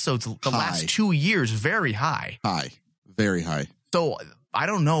their episodes last 2 years very high. High. Very high. So I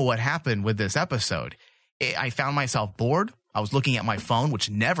don't know what happened with this episode. I found myself bored. I was looking at my phone, which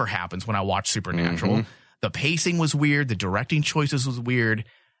never happens when I watch Supernatural. Mm-hmm. The pacing was weird. The directing choices was weird.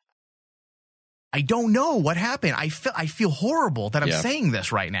 I don't know what happened. I feel horrible that I'm saying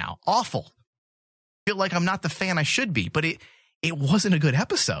this right now. Awful. I feel like I'm not the fan I should be, but it wasn't a good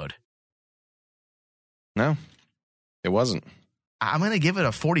episode. No. It wasn't. I'm going to give it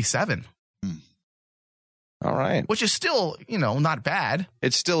a 47. All right. Which is still, not bad.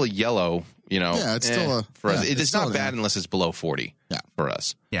 It's still a yellow, Yeah, it's still a... For us. Yeah, it's not bad unless it's below 40 for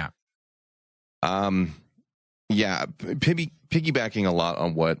us. Yeah. Yeah, piggybacking a lot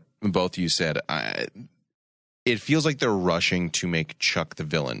on what both of you said, it feels like they're rushing to make Chuck the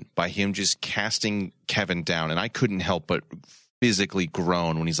villain by him just casting Kevin down. And I couldn't help but physically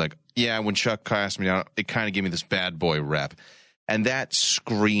groan when he's like, yeah, when Chuck cast me down, it kind of gave me this bad boy rep. And that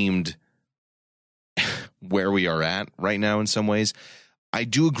screamed where we are at right now in some ways. I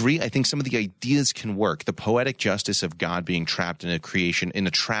do agree. I think some of the ideas can work. The poetic justice of God being trapped in a creation, in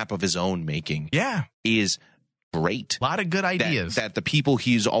a trap of his own making, is great. A lot of good ideas. That the people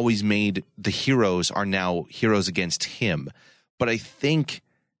he's always made the heroes are now heroes against him. But I think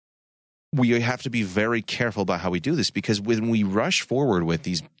we have to be very careful about how we do this, because when we rush forward with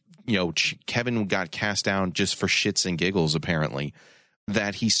these, Kevin got cast down just for shits and giggles, apparently,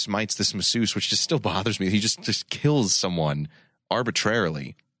 that he smites this masseuse, which just still bothers me. He just kills someone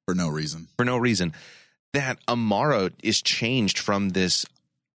arbitrarily. For no reason. That Amara is changed from this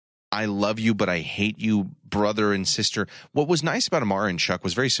I love you, but I hate you, brother and sister. What was nice about Amara and Chuck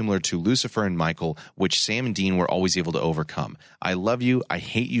was very similar to Lucifer and Michael, which Sam and Dean were always able to overcome. I love you, I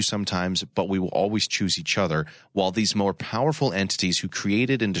hate you sometimes, but we will always choose each other, while these more powerful entities who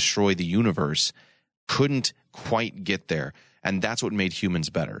created and destroyed the universe couldn't quite get there. And that's what made humans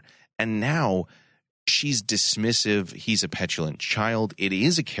better. And now she's dismissive. He's a petulant child. It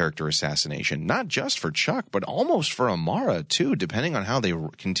is a character assassination, not just for Chuck, but almost for Amara, too, depending on how they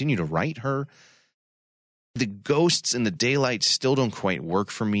continue to write her. The ghosts in the daylight still don't quite work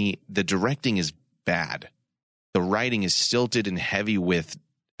for me. The directing is bad. The writing is stilted and heavy with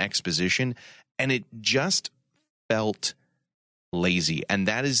exposition, and it just felt lazy, and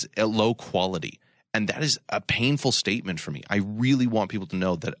that is a low quality. And that is a painful statement for me. I really want people to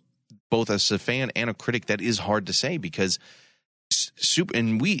know that both as a fan and a critic, that is hard to say, because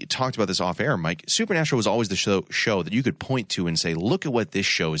and we talked about this off air, Mike, Supernatural was always the show that you could point to and say, look at what this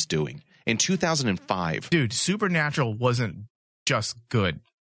show is doing. In 2005. Dude, Supernatural wasn't just good. It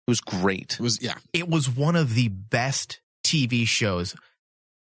was great. It was, It was one of the best TV shows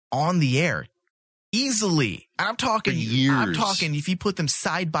on the air easily. I'm talking if you put them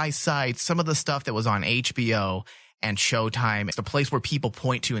side by side, some of the stuff that was on HBO and Showtime, it's the place where people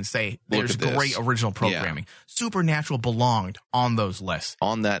point to and say, there's great original programming. Yeah. Supernatural belonged on those lists.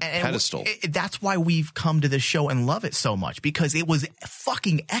 On that pedestal. That's why we've come to this show and love it so much, because it was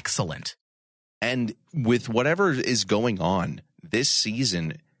fucking excellent. And with whatever is going on this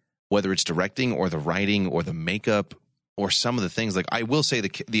season, whether it's directing or the writing or the makeup or some of the things, like I will say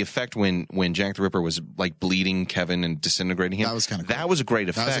the effect when Jack the Ripper was like bleeding Kevin and disintegrating him, that was kind of cool. That was a great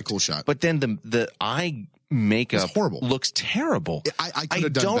effect. That was a cool shot. But then the eye makeup looks terrible. I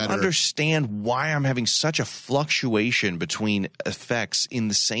don't understand why I'm having such a fluctuation between effects in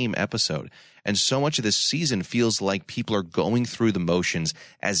the same episode. And so much of this season feels like people are going through the motions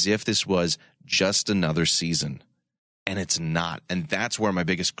as if this was just another season. And it's not. And that's where my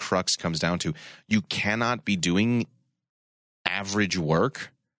biggest crux comes down to. You cannot be doing average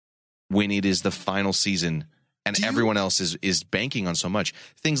work when it is the final season and everyone else is banking on so much.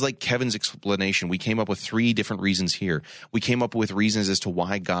 Things like Kevin's explanation. We came up with 3 different reasons here. We came up with reasons as to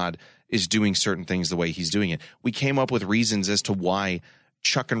why God is doing certain things the way he's doing it. We came up with reasons as to why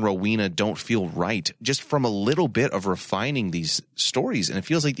Chuck and Rowena don't feel right, just from a little bit of refining these stories. And it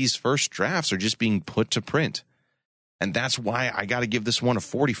feels like these first drafts are just being put to print. And that's why I got to give this one a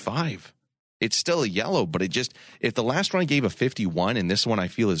 45. It's still a yellow, but if the last one I gave a 51 and this one I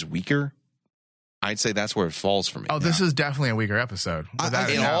feel is weaker, I'd say that's where it falls for me. Oh, this is definitely a weaker episode.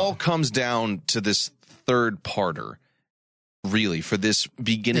 It all comes down to this third parter, really, for this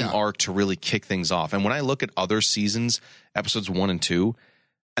beginning arc to really kick things off. And when I look at other seasons, episodes 1 and 2,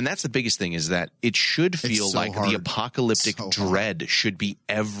 and that's the biggest thing, is that it should feel like the apocalyptic dread should be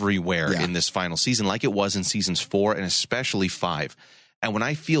everywhere in this final season, like it was in seasons 4 and especially 5. And when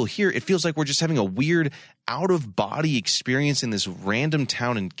I feel here, it feels like we're just having a weird out-of-body experience in this random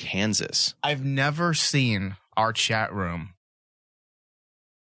town in Kansas. I've never seen our chat room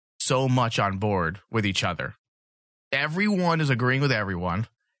so much on board with each other. Everyone is agreeing with everyone,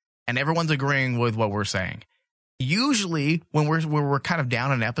 and everyone's agreeing with what we're saying. Usually, when we're kind of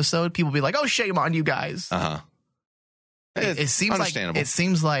down an episode, people be like, "Oh, shame on you guys." It seems understandable. It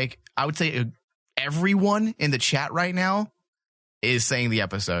seems like I would say everyone in the chat right now is saying the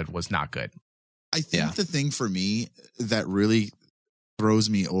episode was not good. I think the thing for me that really throws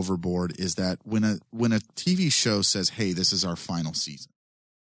me overboard is that when a TV show says, "Hey, this is our final season,"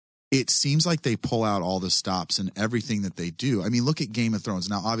 it seems like they pull out all the stops and everything that they do. I mean, look at Game of Thrones.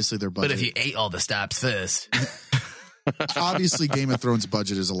 Now, obviously, their budget. But if you ate all the stops first. Obviously, Game of Thrones'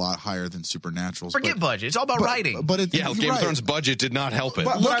 budget is a lot higher than Supernatural's. Forget budget. It's all about writing. But Game of Thrones' budget did not help it.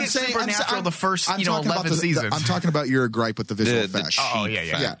 Look at Supernatural, the first 11 seasons. I'm talking about your gripe with the visual effects.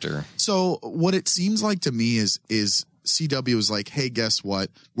 Factor. So what it seems like to me is CW is like, hey, guess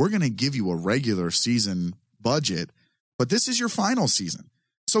what? We're going to give you a regular season budget, but this is your final season.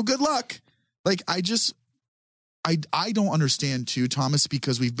 So good luck. Like, I don't understand too, Thomas,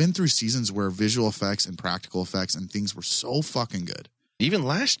 because we've been through seasons where visual effects and practical effects and things were so fucking good. Even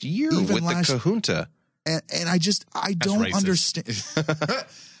last year with the Kahunta. And I don't understand.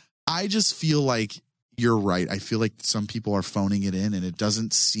 I just feel like you're right. I feel like some people are phoning it in, and it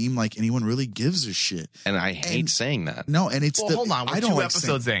doesn't seem like anyone really gives a shit. And I hate saying that. No, and it's hold on. We're 2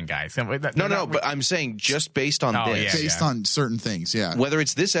 episodes in, guys. But I'm saying just based on this. Based on certain things, Whether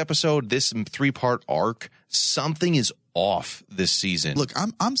it's this episode, this 3-part arc, something is off this season. Look,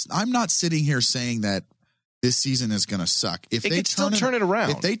 I'm not sitting here saying that this season is going to suck. If they turn it around.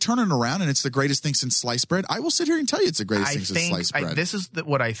 If they turn it around and it's the greatest thing since sliced bread, I will sit here and tell you it's the greatest thing since sliced bread. This is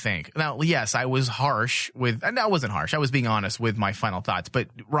what I think. Now, yes, I was harsh with, and I wasn't harsh. I was being honest with my final thoughts. But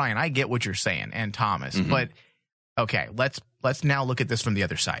Ryan, I get what you're saying, and Thomas. Mm-hmm. But okay, let's now look at this from the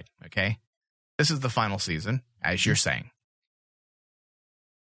other side. Okay, this is the final season, as you're saying.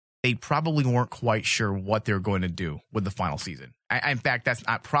 They probably weren't quite sure what they're going to do with the final season. In fact, that's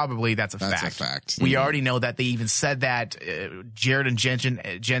not probably, that's a fact. We already know that. They even said that Jared and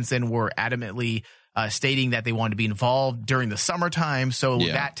Jensen were adamantly stating that they wanted to be involved during the summertime. So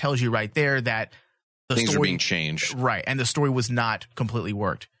that tells you right there that the things story are being changed. Right. And the story was not completely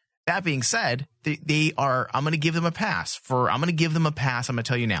worked. That being said, they are, I'm going to give them a pass. I'm going to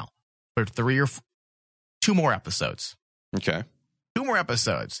tell you now, for 2 more episodes. Okay. 2 more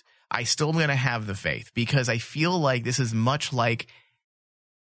episodes. I still am going to have the faith, because I feel like this is much like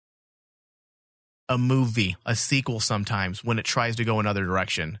a movie, a sequel sometimes, when it tries to go another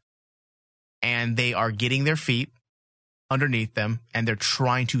direction. And they are getting their feet underneath them, and they're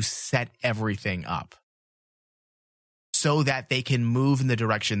trying to set everything up so that they can move in the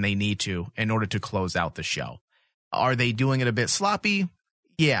direction they need to in order to close out the show. Are they doing it a bit sloppy?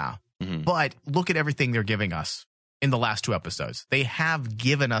 Yeah. Mhm. But look at everything they're giving us in the last 2 episodes. They have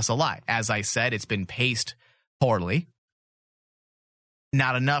given us a lot. As I said, it's been paced poorly.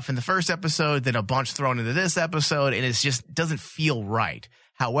 Not enough in the first episode, then a bunch thrown into this episode, and it just doesn't feel right.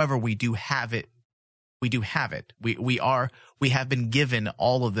 However, we do have it. We do have it. We have been given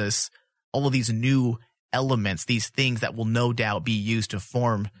all of these new elements, these things that will no doubt be used to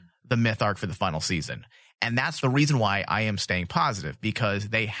form the myth arc for the final season. And that's the reason why I am staying positive, because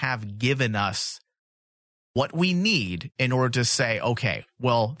they have given us what we need in order to say, okay,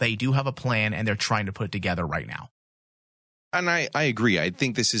 well, they do have a plan and they're trying to put it together right now. And I agree. I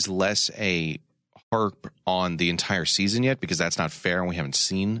think this is less a harp on the entire season yet, because that's not fair and we haven't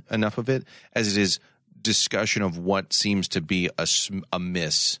seen enough of it, as it is discussion of what seems to be a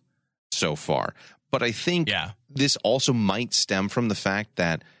miss so far. But I think this also might stem from the fact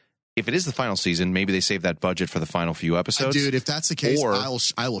that if it is the final season, maybe they save that budget for the final few episodes. Dude, if that's the case, or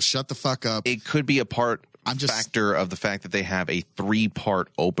I will shut the fuck up. It could be a factor of the fact that they have a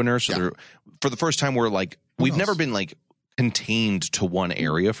 3-part opener. So they're, for the first time, we've never been contained to one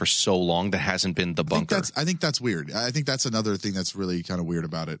area for so long that hasn't been the bunker. I think that's weird. I think that's another thing that's really kind of weird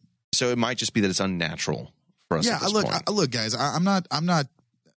about it. So it might just be that it's unnatural for us. At this point. Look, guys,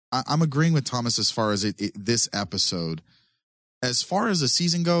 I'm agreeing with Thomas as far as this episode. As far as the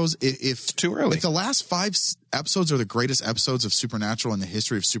season goes, if it's too early, if the last 5 episodes are the greatest episodes of Supernatural in the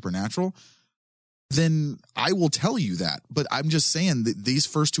history of Supernatural, then I will tell you that. But I'm just saying that these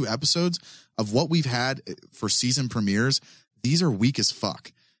first 2 episodes of what we've had for season premieres, these are weak as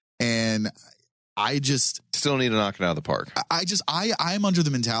fuck. And I just still need to knock it out of the park. I'm under the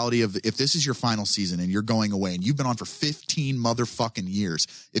mentality of, if this is your final season and you're going away and you've been on for 15 motherfucking years,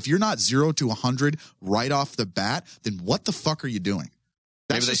 if you're not 0 to 100 right off the bat, then what the fuck are you doing?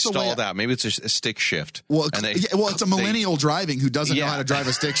 Maybe they stalled out. Maybe it's a stick shift. Well, it's a millennial driving who doesn't know how to drive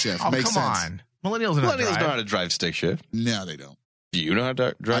a stick shift. Makes sense. On. Millennials know how to drive stick shift. No, they don't. Do you know how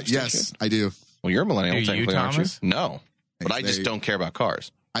to drive stick shift? Yes, I do. Well, you're a millennial, technically, aren't you? No. But But I just don't care about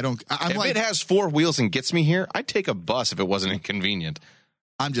cars. If it has 4 wheels and gets me here, I'd take a bus if it wasn't inconvenient.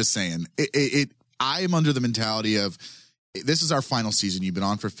 I'm just saying, I'm under the mentality of, this is our final season. You've been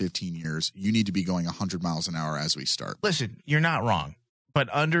on for 15 years. You need to be going 100 miles an hour as we start. Listen, you're not wrong. But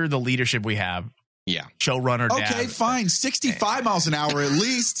under the leadership we have, showrunner dad. Okay, fine. 65 miles an hour at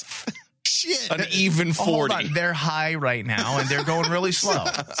least. Shit. An even 40. Hold on. They're high right now, and they're going really slow.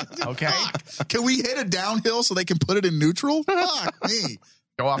 Okay? Fuck. Can we hit it downhill so they can put it in neutral? Fuck me.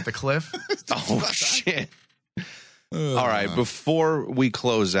 Go off the cliff? Oh, shit. All right, before we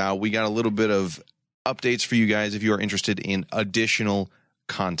close out, we got a little bit of updates for you guys if you are interested in additional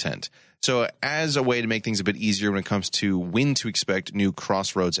content. So as a way to make things a bit easier when it comes to when to expect new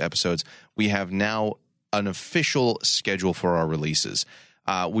Crossroads episodes, we have now an official schedule for our releases.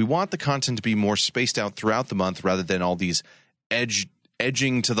 We want the content to be more spaced out throughout the month rather than all these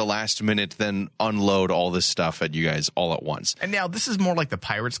edging to the last minute, then unload all this stuff at you guys all at once. And now this is more like the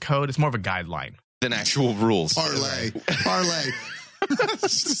Pirates Code. It's more of a guideline than actual rules. Parlay.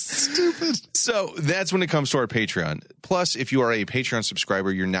 Stupid. So that's when it comes to our Patreon. Plus, if you are a Patreon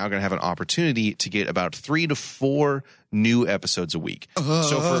subscriber, you're now going to have an opportunity to get about 3 to 4 new episodes a week. So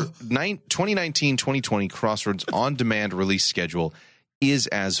for 2019-2020 Crossroads on-demand release schedule is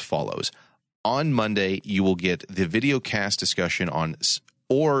as follows. On Monday, you will get the video cast discussion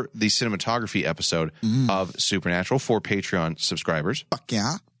or the cinematography episode of Supernatural for Patreon subscribers. Fuck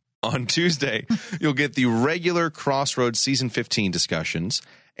yeah. On Tuesday, you'll get the regular Crossroads Season 15 discussions.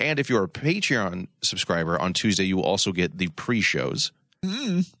 And if you're a Patreon subscriber, on Tuesday, you will also get the pre-shows.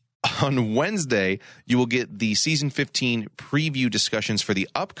 On Wednesday, you will get the Season 15 preview discussions for the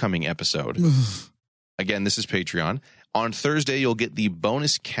upcoming episode. Again, this is Patreon. On Thursday, you'll get the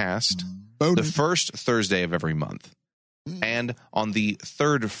bonus cast the first Thursday of every month. And on the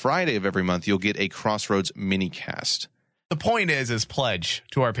third Friday of every month, you'll get a Crossroads mini cast. The point is pledge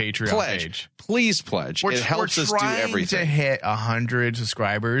to our Patreon page. Please pledge. It helps us do everything. We're trying to hit 100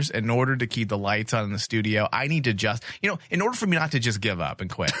 subscribers. In order to keep the lights on in the studio, I need to in order for me not to just give up and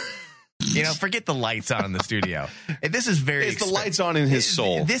quit. Forget the lights on in the studio. This is the lights on in his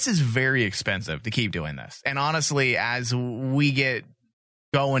soul. This is very expensive to keep doing this. And honestly, as we get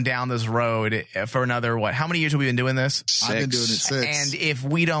going down this road for another, how many years have we been doing this? 6. I've been doing it 6. And if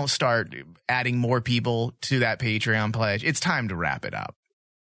we don't start adding more people to that Patreon pledge, it's time to wrap it up.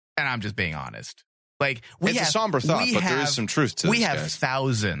 And I'm just being honest. It's a somber thought, but there is some truth to this. We have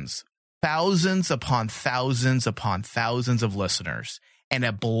thousands upon thousands upon thousands of listeners. And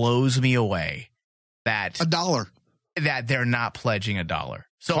it blows me away that $1. that they're not pledging $1.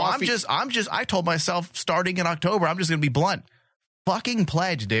 So Coffee- I told myself starting in October, I'm just going to be blunt. Fucking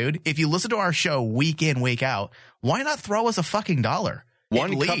pledge, dude. If you listen to our show week in, week out, why not throw us a fucking $1?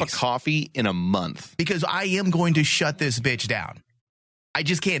 One cup of coffee in a month. Because I am going to shut this bitch down. I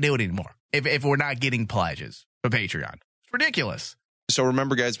just can't do it anymore if we're not getting pledges for Patreon. It's ridiculous. So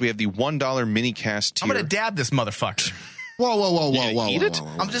remember, guys, we have the $1 mini cast tier. I'm going to dab this motherfucker. Whoa. Eat it?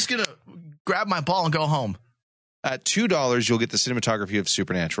 I'm just going to grab my ball and go home. At $2, you'll get the cinematography of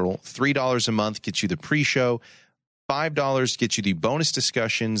Supernatural. $3 a month gets you the pre-show. $5 gets you the bonus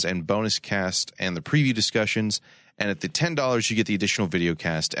discussions and bonus cast and the preview discussions. And at the $10, you get the additional video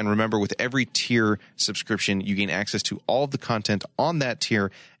cast. And remember, with every tier subscription, you gain access to all of the content on that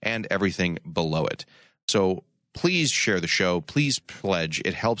tier and everything below it. So please share the show. Please pledge.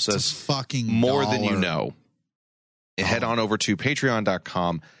 It helps us fucking more dollar. than you know. Head on over to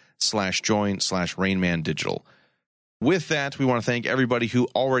patreon.com/join/RainmanDigital. With that, we want to thank everybody who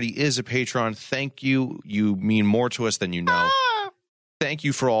already is a patron. Thank you. You mean more to us than you know. Thank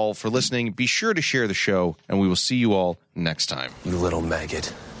you for listening. Be sure to share the show, and we will see you all next time. You little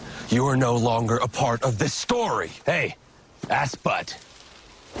maggot. You are no longer a part of this story. Hey, ass butt.